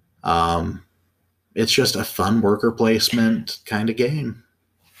 It's just a fun worker placement kind of game.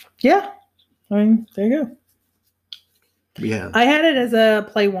 Yeah, I mean, there you go. Yeah, I had it as a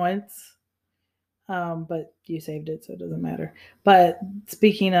play once, but you saved it, so it doesn't matter. But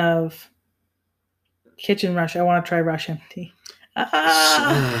speaking of Kitchen Rush, I want to try Rush Empty.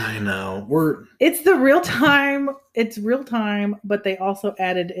 I know. It's the real time. It's real time, but they also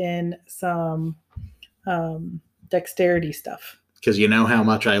added in some dexterity stuff. Because you know how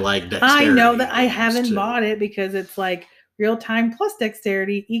much I like dexterity. I know that I haven't bought it because it's like real time plus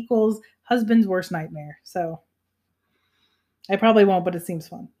dexterity equals husband's worst nightmare. So I probably won't, but it seems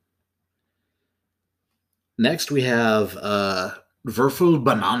fun. Next we have Würfel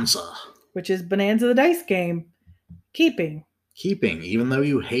Bonanza, which is Bonanza the dice game. Keeping. Even though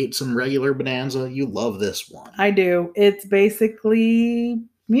you hate some regular Bonanza, you love this one. I do. It's basically,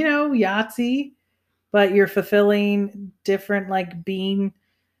 Yahtzee, but you're fulfilling different like bean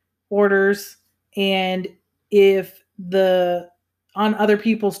orders. And if on other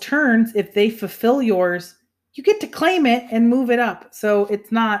people's turns, if they fulfill yours, you get to claim it and move it up. So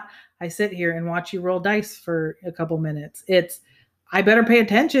it's not, I sit here and watch you roll dice for a couple minutes. It's, I better pay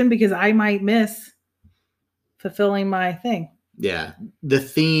attention because I might miss fulfilling my thing. Yeah, the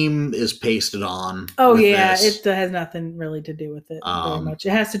theme is pasted on. Oh yeah, it has nothing really to do with it very much.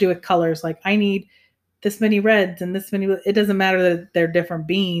 It has to do with colors. Like I need this many reds and this many. It doesn't matter that they're different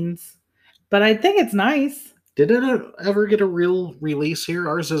beans, but I think it's nice. Did it ever get a real release here?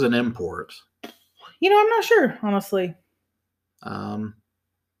 Ours is an import. I'm not sure, honestly.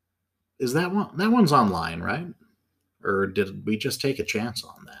 Is that one? That one's online, right? Or did we just take a chance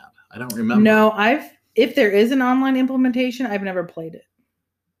on that? I don't remember. No, if there is an online implementation, I've never played it.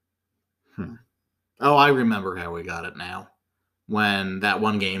 Oh, I remember how we got it now. When that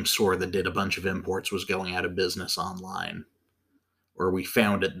one game store that did a bunch of imports was going out of business online. Or we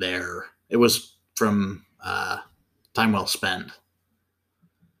found it there. It was from Time Well Spent.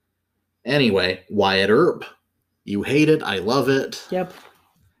 Anyway, Wyatt Earp. You hate it. I love it. Yep.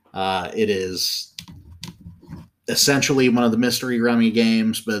 It is essentially one of the mystery rummy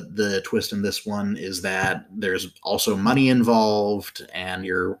games, but the twist in this one is that there's also money involved, and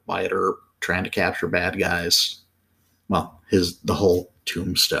you're Wyatt Earp trying to capture bad guys. Well, the whole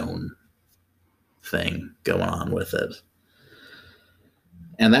tombstone thing going on with it.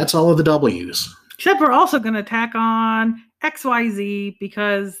 And that's all of the W's. Except we're also going to tack on XYZ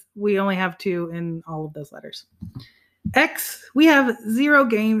because we only have 2 in all of those letters. X, we have 0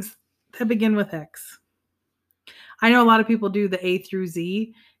 games that begin with X. I know a lot of people do the A through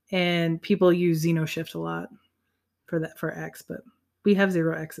Z, and people use XenoShift a lot for X, but we have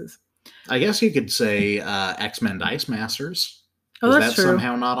 0 X's. I guess you could say X-Men Dice Masters. Oh, that's true.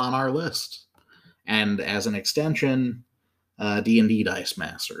 Somehow not on our list. And as an extension, D&D Dice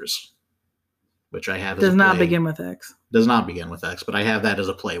Masters, which I have does not begin with X. Does not begin with X, but I have that as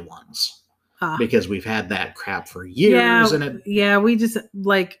a play once. Because we've had that crap for years. Yeah, we just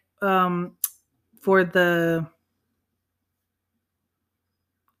like for the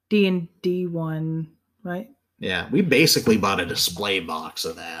D&D one, right? Yeah, we basically bought a display box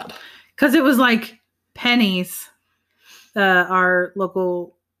of that. Because it was like pennies. Our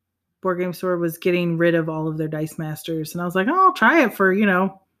local board game store was getting rid of all of their Dice Masters. And I was like, I'll try it for,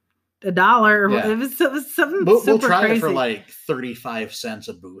 $1. Yeah. It was something we'll super try crazy. It for like 35 cents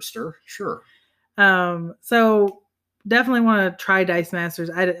a booster. Sure. So definitely want to try Dice Masters.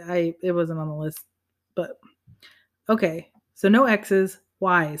 It wasn't on the list, but okay. So no X's,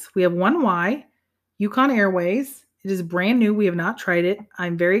 Y's. We have 1 Y, Yukon Airways. It is brand new. We have not tried it.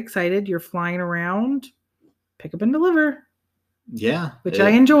 I'm very excited. You're flying around, pick up and deliver. Yeah. Which I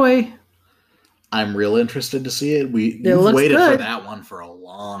enjoy. I'm real interested to see it. You've waited for that one for a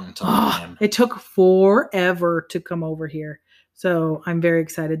long time. It took forever to come over here. So I'm very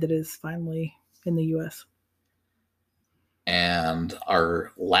excited that it is finally in the US. And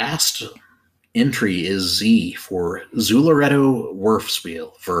our last entry is Z for Zularedo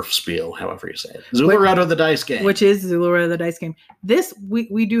Wurfspiel, however you say it. Zularedo the dice game. Which is Zularedo the dice game. This,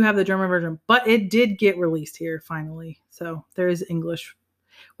 we do have the German version, but it did get released here finally. So there is English,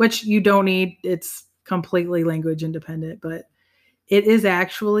 which you don't need. It's completely language independent, but it is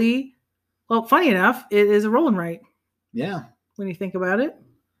actually, well, funny enough, it is a roll and write. Yeah. When you think about it.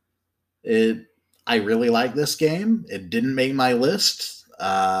 I really like this game. It didn't make my list.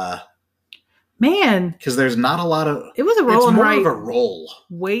 Man, because there's not a lot of. It was a roll and write. It's more of a roll.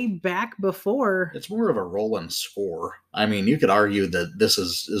 Way back before. It's more of a roll and score. I mean, you could argue that this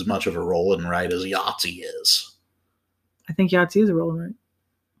is as much of a roll and write as Yahtzee is. I think Yahtzee is a roll and write.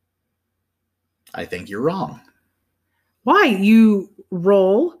 I think you're wrong. Why? You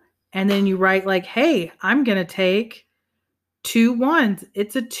roll and then you write like, hey, I'm going to take 2 1s.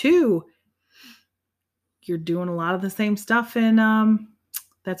 It's a 2. You're doing a lot of the same stuff in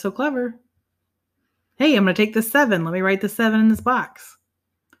That's So Clever. Hey, I'm going to take the 7. Let me write the 7 in this box.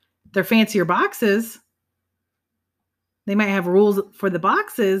 They're fancier boxes. They might have rules for the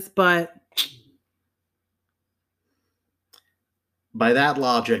boxes, but... By that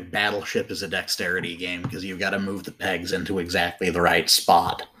logic, Battleship is a dexterity game because you've got to move the pegs into exactly the right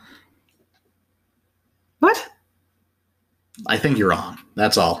spot. What? I think you're wrong.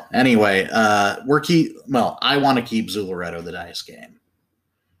 That's all. Anyway, I want to keep Zularedo the dice game.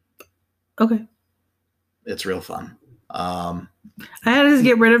 Okay. It's real fun. I had to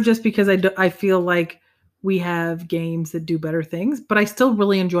get rid of just because I feel like we have games that do better things, but I still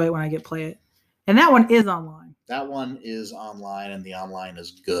really enjoy it when I get play it. And that one is online. That one is online, and the online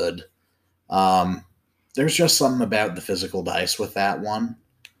is good. There's just something about the physical dice with that one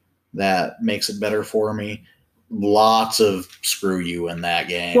that makes it better for me. Lots of screw you in that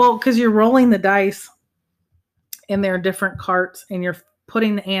game. Well, because you're rolling the dice, and there are different carts, and you're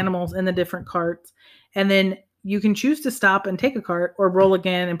putting the animals in the different carts, and then you can choose to stop and take a cart, or roll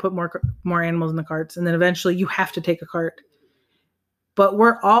again and put more animals in the carts, and then eventually you have to take a cart. But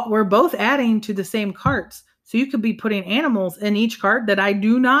we're both adding to the same carts, so you could be putting animals in each cart that I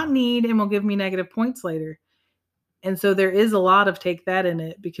do not need and will give me negative points later. And so there is a lot of take that in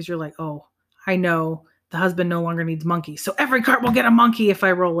it because you're like, oh, I know the husband no longer needs monkeys, so every cart will get a monkey if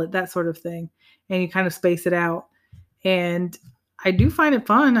I roll it, that sort of thing. And you kind of space it out. And I do find it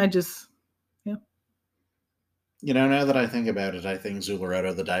fun. Now that I think about it, I think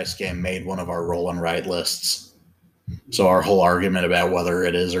Zularedo the dice game made one of our roll and write lists. So our whole argument about whether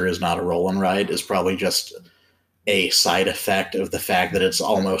it is or is not a roll and write is probably just a side effect of the fact that it's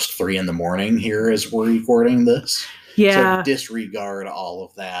almost 3 a.m. here as we're recording this. Yeah. So disregard all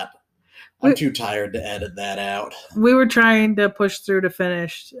of that. I'm too tired to edit that out. We were trying to push through to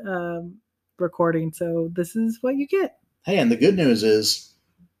finish recording, so this is what you get. Hey, and the good news is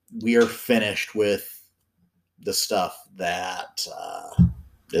we are finished with the stuff that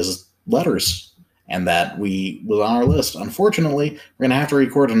is letters and that was on our list. Unfortunately, we're going to have to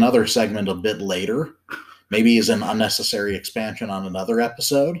record another segment a bit later, maybe as an unnecessary expansion on another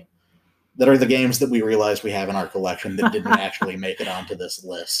episode, that are the games that we realized we have in our collection that didn't actually make it onto this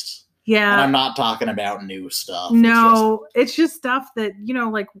list. Yeah. And I'm not talking about new stuff. No, it's just stuff that,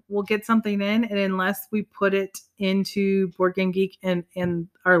 like we'll get something in, and unless we put it into Board Game Geek and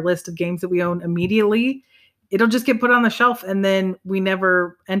our list of games that we own immediately, it'll just get put on the shelf and then we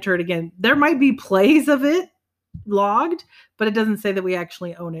never enter it again. There might be plays of it logged, but it doesn't say that we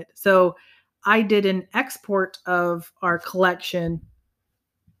actually own it. So I did an export of our collection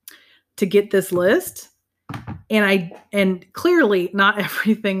to get this list. And clearly not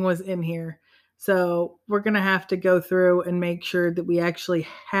everything was in here. So we're going to have to go through and make sure that we actually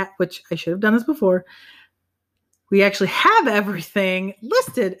have, which I should have done this before. We actually have everything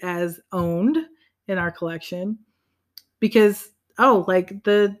listed as owned in our collection because, like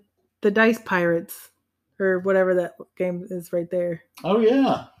the Dice Pirates or whatever that game is right there. Oh,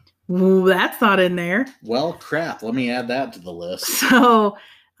 yeah. Ooh, that's not in there. Well, crap. Let me add that to the list. So,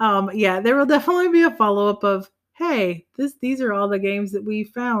 there will definitely be a follow-up of, hey, these are all the games that we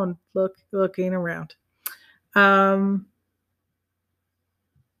found looking around.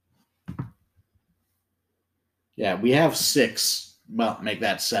 Yeah, we have 6. Well, make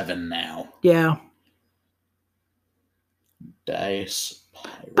that 7 now. Yeah. Dice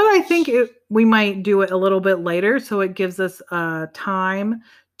Pirates. But I think we might do it a little bit later, so it gives us time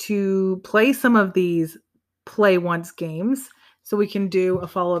to play some of these play once games. So we can do a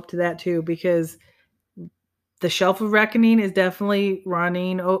follow-up to that too, because the Shelf of Reckoning is definitely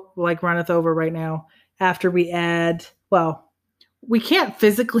runneth over right now after we add, we can't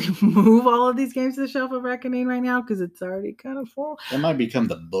physically move all of these games to the Shelf of Reckoning right now because it's already kind of full. It might become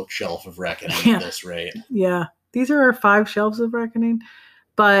the bookshelf of Reckoning at this rate. Yeah. These are our 5 shelves of Reckoning.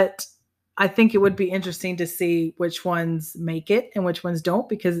 But I think it would be interesting to see which ones make it and which ones don't,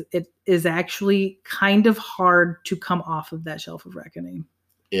 because it is actually kind of hard to come off of that Shelf of Reckoning.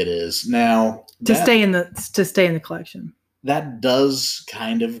 It is. Now to stay in the collection. That does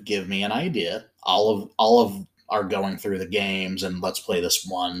kind of give me an idea. All of our going through the games and let's play this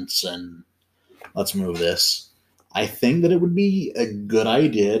once and let's move this. I think that it would be a good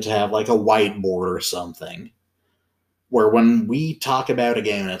idea to have like a whiteboard or something where when we talk about a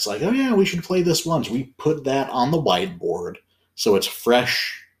game and it's like, oh yeah, we should play this once, we put that on the whiteboard so it's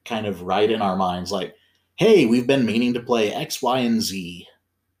fresh, kind of right in our minds, like, hey, we've been meaning to play X, Y, and Z.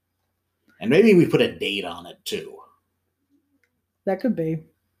 And maybe we put a date on it too. That could be.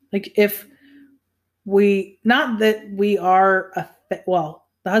 Like if we, not that we are, well,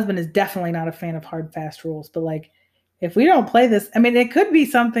 the husband is definitely not a fan of hard, fast rules, but like if we don't play this, I mean, it could be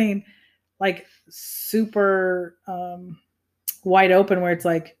something like super wide open where it's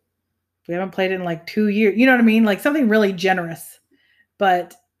like, we haven't played it in like 2 years. You know what I mean? Like something really generous.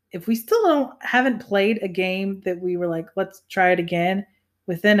 But if we still haven't played a game that we were like, let's try it again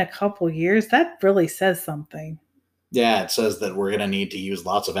within a couple years, that really says something. Yeah, it says that we're going to need to use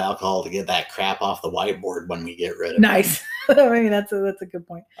lots of alcohol to get that crap off the whiteboard when we get rid of it. Nice. I mean, that's a good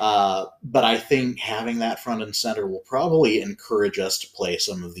point. But I think having that front and center will probably encourage us to play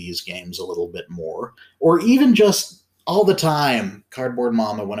some of these games a little bit more. Or even just all the time, Cardboard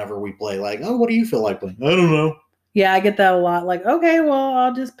Mama, whenever we play, like, oh, what do you feel like playing? I don't know. Yeah, I get that a lot. Like, okay, well,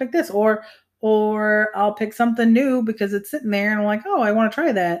 I'll just pick this. Or I'll pick something new because it's sitting there and I'm like, oh, I want to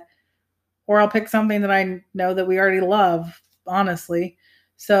try that. Or I'll pick something that I know that we already love, honestly.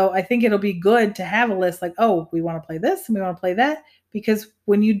 So I think it'll be good to have a list like, oh, we want to play this and we want to play that. Because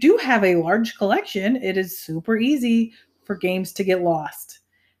when you do have a large collection, it is super easy for games to get lost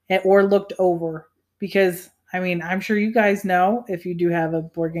or looked over. Because, I mean, I'm sure you guys know if you do have a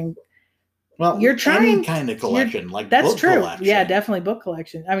board game. Well, you're trying any kind of collection, like that's book true. Collection. Yeah, definitely book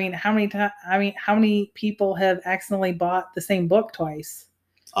collection. I mean, how many people have accidentally bought the same book twice?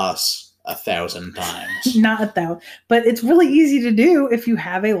 Us. 1,000 times. Not 1,000, but it's really easy to do if you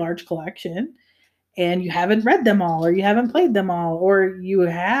have a large collection and you haven't read them all, or you haven't played them all, or you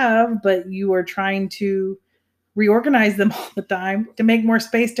have, but you are trying to reorganize them all the time to make more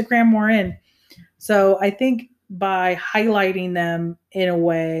space to cram more in. So I think by highlighting them in a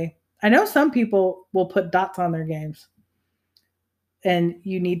way, I know some people will put dots on their games and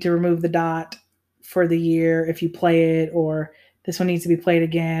you need to remove the dot for the year if you play it, or this one needs to be played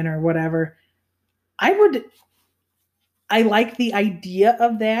again or whatever. I like the idea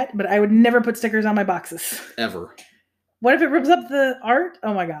of that, but I would never put stickers on my boxes. Ever. What if it rips up the art?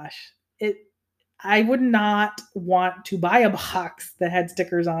 Oh my gosh. I would not want to buy a box that had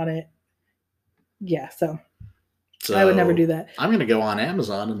stickers on it. Yeah, so I would never do that. I'm going to go on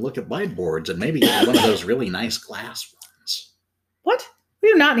Amazon and look at whiteboards and maybe get one of those really nice glass ones. What?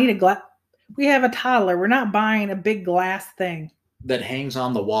 We do not need a glass. We have a toddler. We're not buying a big glass thing that hangs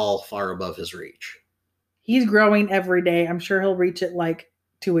on the wall far above his reach. He's growing every day. I'm sure he'll reach it like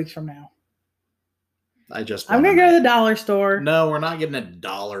 2 weeks from now. I'm going to go to the dollar store. No, we're not getting a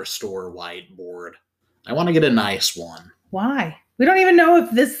dollar store whiteboard. I want to get a nice one. Why? We don't even know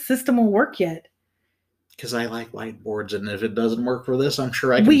if this system will work yet. Because I like whiteboards, and if it doesn't work for this, I'm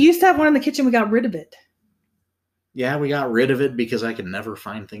sure I can. We used to have one in the kitchen. We got rid of it. Yeah, we got rid of it because I can never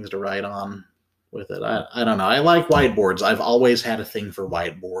find things to write on with it. I don't know. I like whiteboards. I've always had a thing for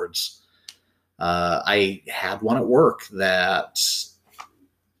whiteboards. I had one at work that...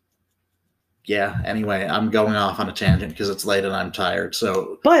 Yeah, anyway, I'm going off on a tangent because it's late and I'm tired.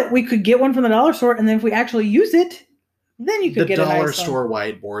 But we could get one from the dollar store, and then if we actually use it, then you could get a nice one. The dollar store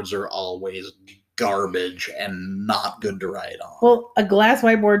whiteboards are always garbage and not good to write on. Well, a glass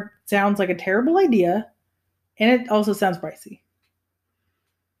whiteboard sounds like a terrible idea. And it also sounds pricey.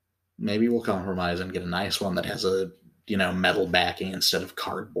 Maybe we'll compromise and get a nice one that has a, metal backing instead of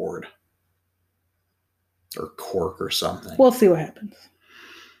cardboard. Or cork or something. We'll see what happens.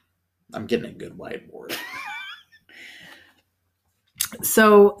 I'm getting a good whiteboard.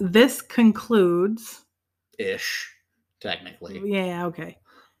 So this concludes... Ish, technically. Yeah, okay.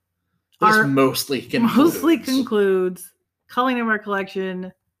 This mostly concludes Culling of Our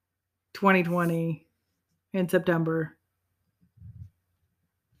Collection 2020. In September.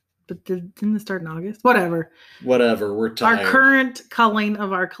 But didn't it start in August? Whatever, we're tired. Our current culling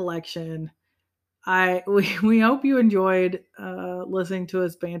of our collection. We hope you enjoyed listening to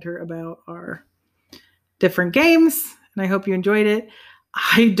us banter about our different games and I hope you enjoyed it.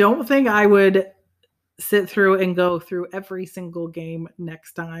 I don't think I would sit through and go through every single game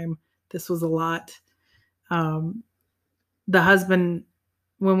next time. This was a lot. The husband,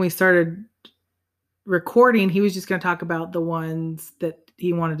 when we started recording, he was just going to talk about the ones that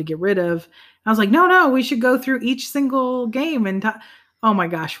he wanted to get rid of. I was like, no, we should go through each single game and oh my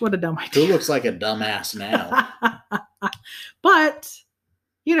gosh, what a dumb idea. Who looks like a dumbass now? But,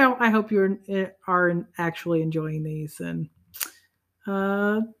 I hope you are actually enjoying these, and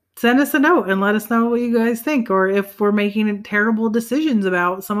send us a note and let us know what you guys think, or if we're making terrible decisions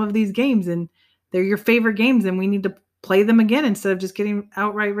about some of these games and they're your favorite games and we need to play them again instead of just getting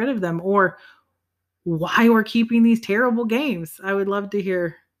outright rid of them, or why we're keeping these terrible games. I would love to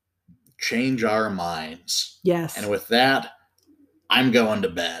hear. Change our minds. Yes. And with that, I'm going to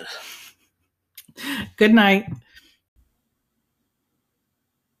bed. Good night.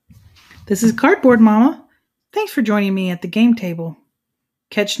 This is Cardboard Mama. Thanks for joining me at the game table.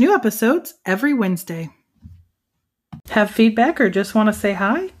 Catch new episodes every Wednesday. Have feedback or just want to say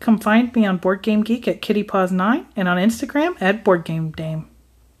hi? Come find me on Board Game Geek at KittyPaws9 and on Instagram at BoardGameDame.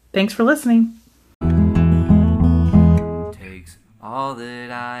 Thanks for listening. Takes all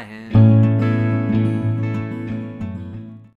that I have.